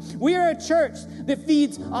young women. We are a church that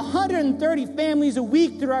feeds 130 families a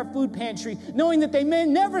week through our food pantry, knowing that they may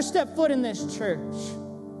never step foot in this church.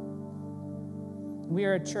 We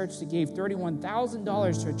are a church that gave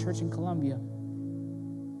 $31,000 to a church in Colombia.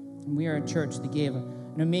 And we are a church that gave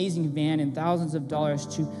an amazing van and thousands of dollars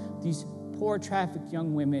to these poor trafficked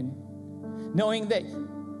young women, knowing that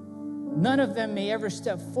none of them may ever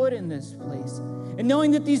step foot in this place, and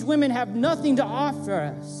knowing that these women have nothing to offer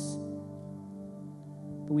us.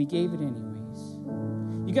 But we gave it anyways.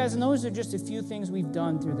 You guys, and those are just a few things we've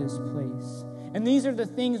done through this place. And these are the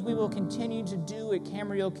things we will continue to do at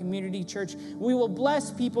Camarillo Community Church. We will bless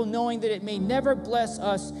people knowing that it may never bless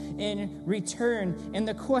us in return. And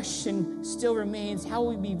the question still remains, how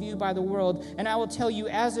will we be viewed by the world? And I will tell you,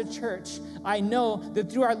 as a church, I know that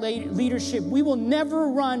through our leadership, we will never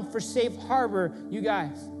run for safe harbor, you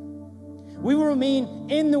guys. We will remain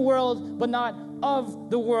in the world, but not of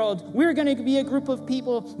the world. We're going to be a group of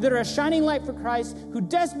people that are a shining light for Christ, who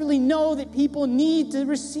desperately know that people need to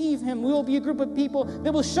receive him. We will be a group of people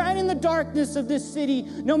that will shine in the darkness of this city.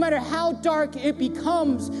 No matter how dark it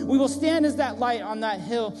becomes, we will stand as that light on that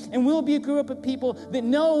hill. And we'll be a group of people that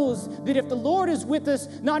knows that if the Lord is with us,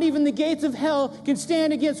 not even the gates of hell can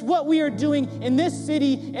stand against what we are doing in this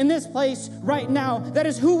city, in this place right now. That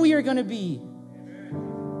is who we are going to be.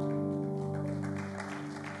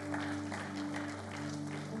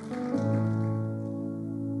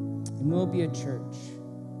 And we'll be a church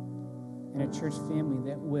and a church family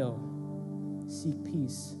that will seek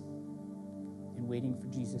peace and waiting for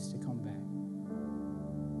Jesus to come back.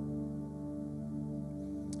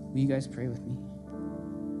 Will you guys pray with me?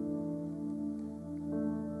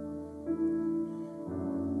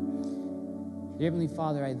 Heavenly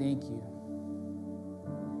Father, I thank you.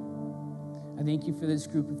 I thank you for this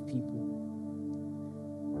group of people.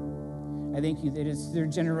 I thank you that it's their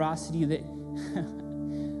generosity that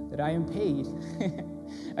that I am paid.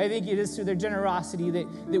 I thank you just through their generosity that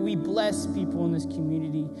we bless people in this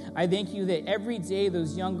community. I thank you that every day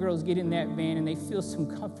those young girls get in that van and they feel some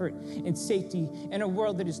comfort and safety in a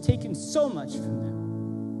world that has taken so much from them.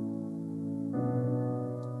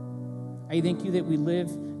 I thank you that we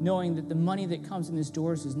live knowing that the money that comes in these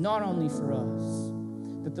doors is not only for us,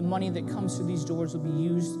 that the money that comes through these doors will be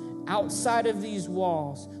used outside of these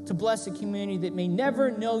walls to bless a community that may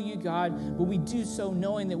never know you, God, but we do so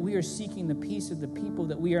knowing that we are seeking the peace of the people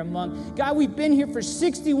that we are among. God, we've been here for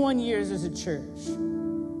 61 years as a church.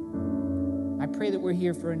 I pray that we're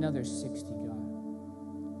here for another 60,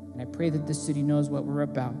 God. And I pray that this city knows what we're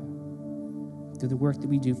about through the work that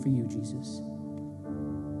we do for you, Jesus.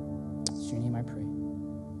 It's your name I pray.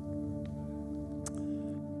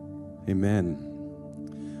 Amen.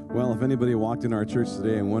 Well, if anybody walked in our church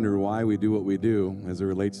today and wondered why we do what we do as it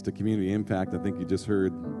relates to community impact, I think you just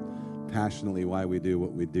heard passionately why we do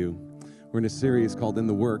what we do. We're in a series called In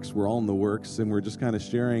the Works. We're all in the works, and we're just kind of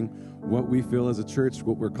sharing what we feel as a church,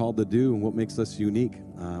 what we're called to do, and what makes us unique,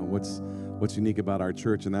 what's unique about our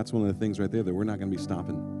church. And that's one of the things right there that we're not going to be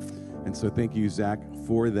stopping. And so thank you, Zach,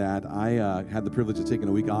 for that. I had the privilege of taking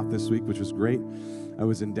a week off this week, which was great. I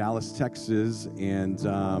was in Dallas, Texas, and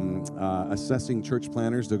assessing church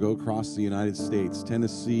planners to go across the United States,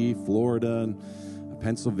 Tennessee, Florida, and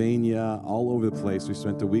Pennsylvania, all over the place. We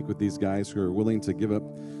spent a week with these guys who are willing to give up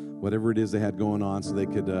whatever it is they had going on so they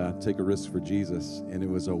could take a risk for Jesus. And it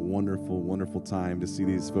was a wonderful, wonderful time to see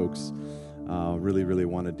these folks really, really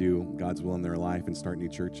want to do God's will in their life and start new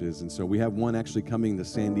churches. And so we have one actually coming to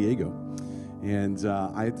San Diego. And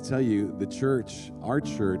I have to tell you, the church, our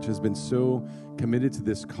church, has been so committed to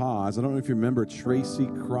this cause. I don't know if you remember Tracy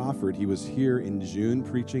Crawford. He was here in June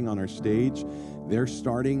preaching on our stage. They're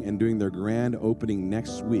starting and doing their grand opening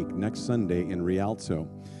next week, next Sunday in Rialto.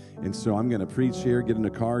 And so I'm going to preach here, get in a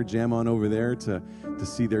car, jam on over there to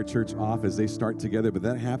see their church off as they start together. But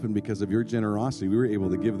that happened because of your generosity. We were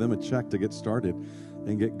able to give them a check to get started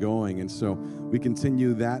and get going. And so we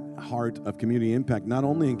continue that heart of community impact, not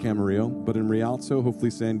only in Camarillo, but in Rialto, hopefully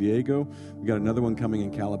San Diego. We got another one coming in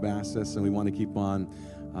Calabasas, and we want to keep on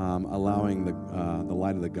allowing the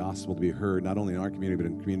light of the gospel to be heard, not only in our community, but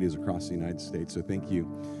in communities across the United States. So thank you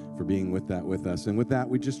for being with us. And with that,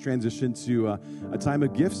 we just transitioned to a time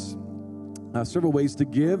of gifts. Several ways to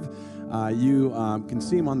give. You can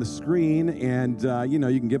see them on the screen, and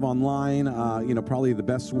you can give online. Probably the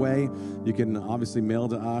best way. You can obviously mail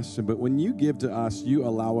to us, but when you give to us, you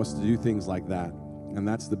allow us to do things like that, and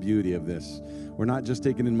that's the beauty of this. We're not just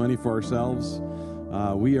taking in money for ourselves.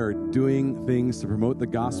 We are doing things to promote the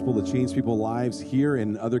gospel, to change people's lives here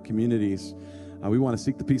and other communities. We want to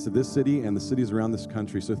seek the peace of this city and the cities around this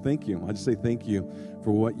country. So thank you. I just say thank you for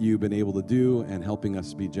what you've been able to do and helping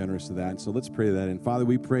us be generous to that. And so let's pray to that. And Father,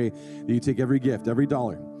 we pray that you take every gift, every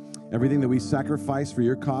dollar, everything that we sacrifice for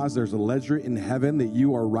your cause. There's a ledger in heaven that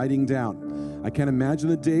you are writing down. I can't imagine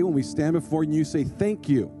the day when we stand before you and you say thank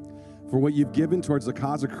you for what you've given towards the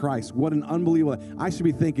cause of Christ. What an unbelievable, I should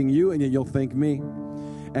be thanking you, and yet you'll thank me.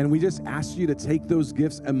 And we just ask you to take those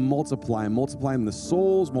gifts and multiply them into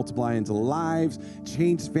souls, multiply into lives,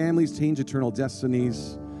 change families, change eternal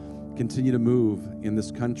destinies. Continue to move in this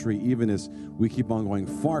country, even as we keep on going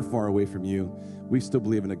far, far away from you. We still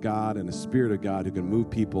believe in a God and a Spirit of God who can move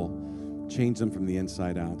people, change them from the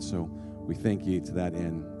inside out. So we thank you to that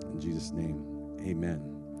end. In Jesus' name, amen.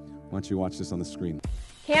 Why don't you watch this on the screen?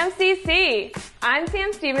 CAMCC. I'm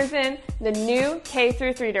Sam Stevenson, the new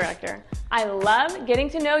K-3 director. I love getting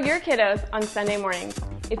to know your kiddos on Sunday mornings.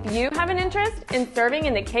 If you have an interest in serving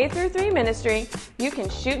in the K-3 ministry, you can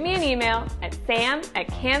shoot me an email at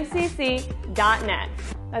sam@camcc.net.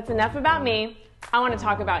 That's enough about me. I want to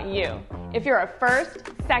talk about you. If you're a first,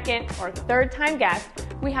 second, or third time guest,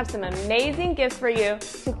 we have some amazing gifts for you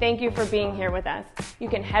to thank you for being here with us. You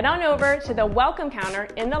can head on over to the welcome counter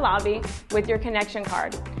in the lobby with your connection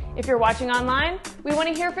card. If you're watching online, we want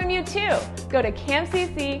to hear from you too. Go to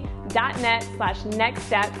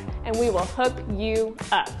camcc.net/nextsteps and we will hook you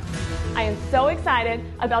up. I am so excited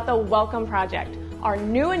about the Welcome Project, our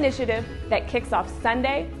new initiative that kicks off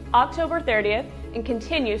Sunday, October 30th and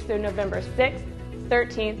continues through November 6th,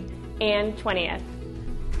 13th, and 20th.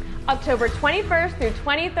 October 21st through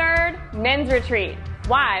 23rd, Men's Retreat.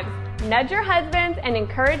 Wives, nudge your husbands and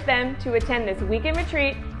encourage them to attend this weekend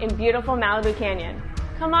retreat in beautiful Malibu Canyon.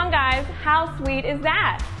 Come on guys, how sweet is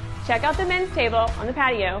that? Check out the men's table on the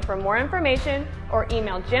patio for more information or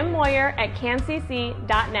email Jim Moyer at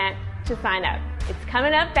camcc.net to sign up. It's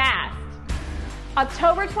coming up fast.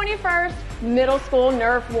 October 21st, Middle School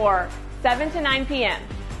Nerf War, 7 to 9 p.m.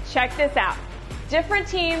 Check this out. Different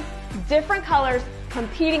teams, different colors,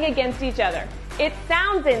 competing against each other. It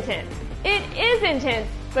sounds intense. It is intense,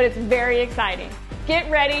 but it's very exciting. Get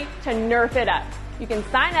ready to nerf it up. You can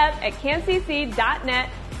sign up at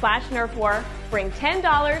camcc.net/nerfwar, bring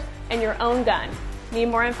 $10 and your own gun. Need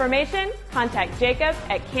more information? Contact Jacob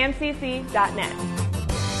at camcc.net.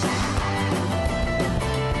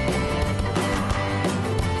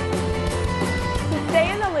 To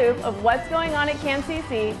stay in the loop of what's going on at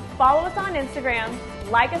CAMCC, follow us on Instagram,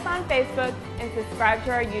 like us on Facebook, and subscribe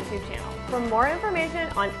to our YouTube channel. For more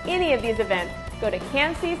information on any of these events, go to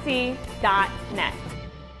camcc.net.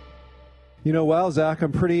 Wow, Zach,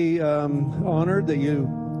 I'm pretty honored that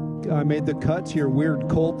I made the cut to your weird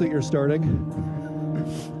cult that you're starting.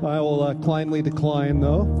 I will kindly decline,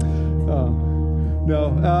 though.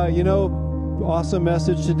 Awesome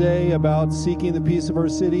message today about seeking the peace of our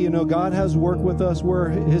city. God has worked with us. We're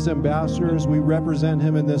His ambassadors. We represent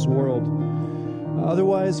Him in this world.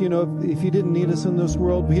 Otherwise, if He didn't need us in this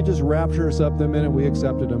world, He'd just rapture us up the minute we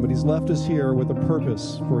accepted Him. But He's left us here with a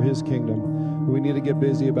purpose for His kingdom. We need to get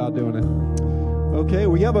busy about doing it. Okay,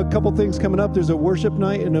 we have a couple things coming up. There's a worship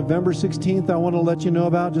night on November 16th I want to let you know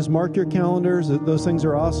about. Just mark your calendars. Those things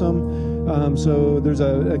are awesome. So there's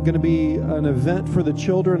going to be an event for the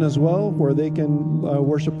children as well where they can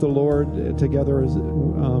worship the Lord together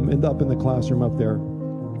up in the classroom up there.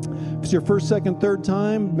 If it's your first, second, third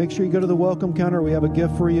time, make sure you go to the welcome counter. We have a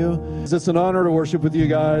gift for you. It's an honor to worship with you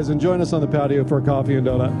guys, and join us on the patio for a coffee and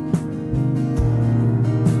donut.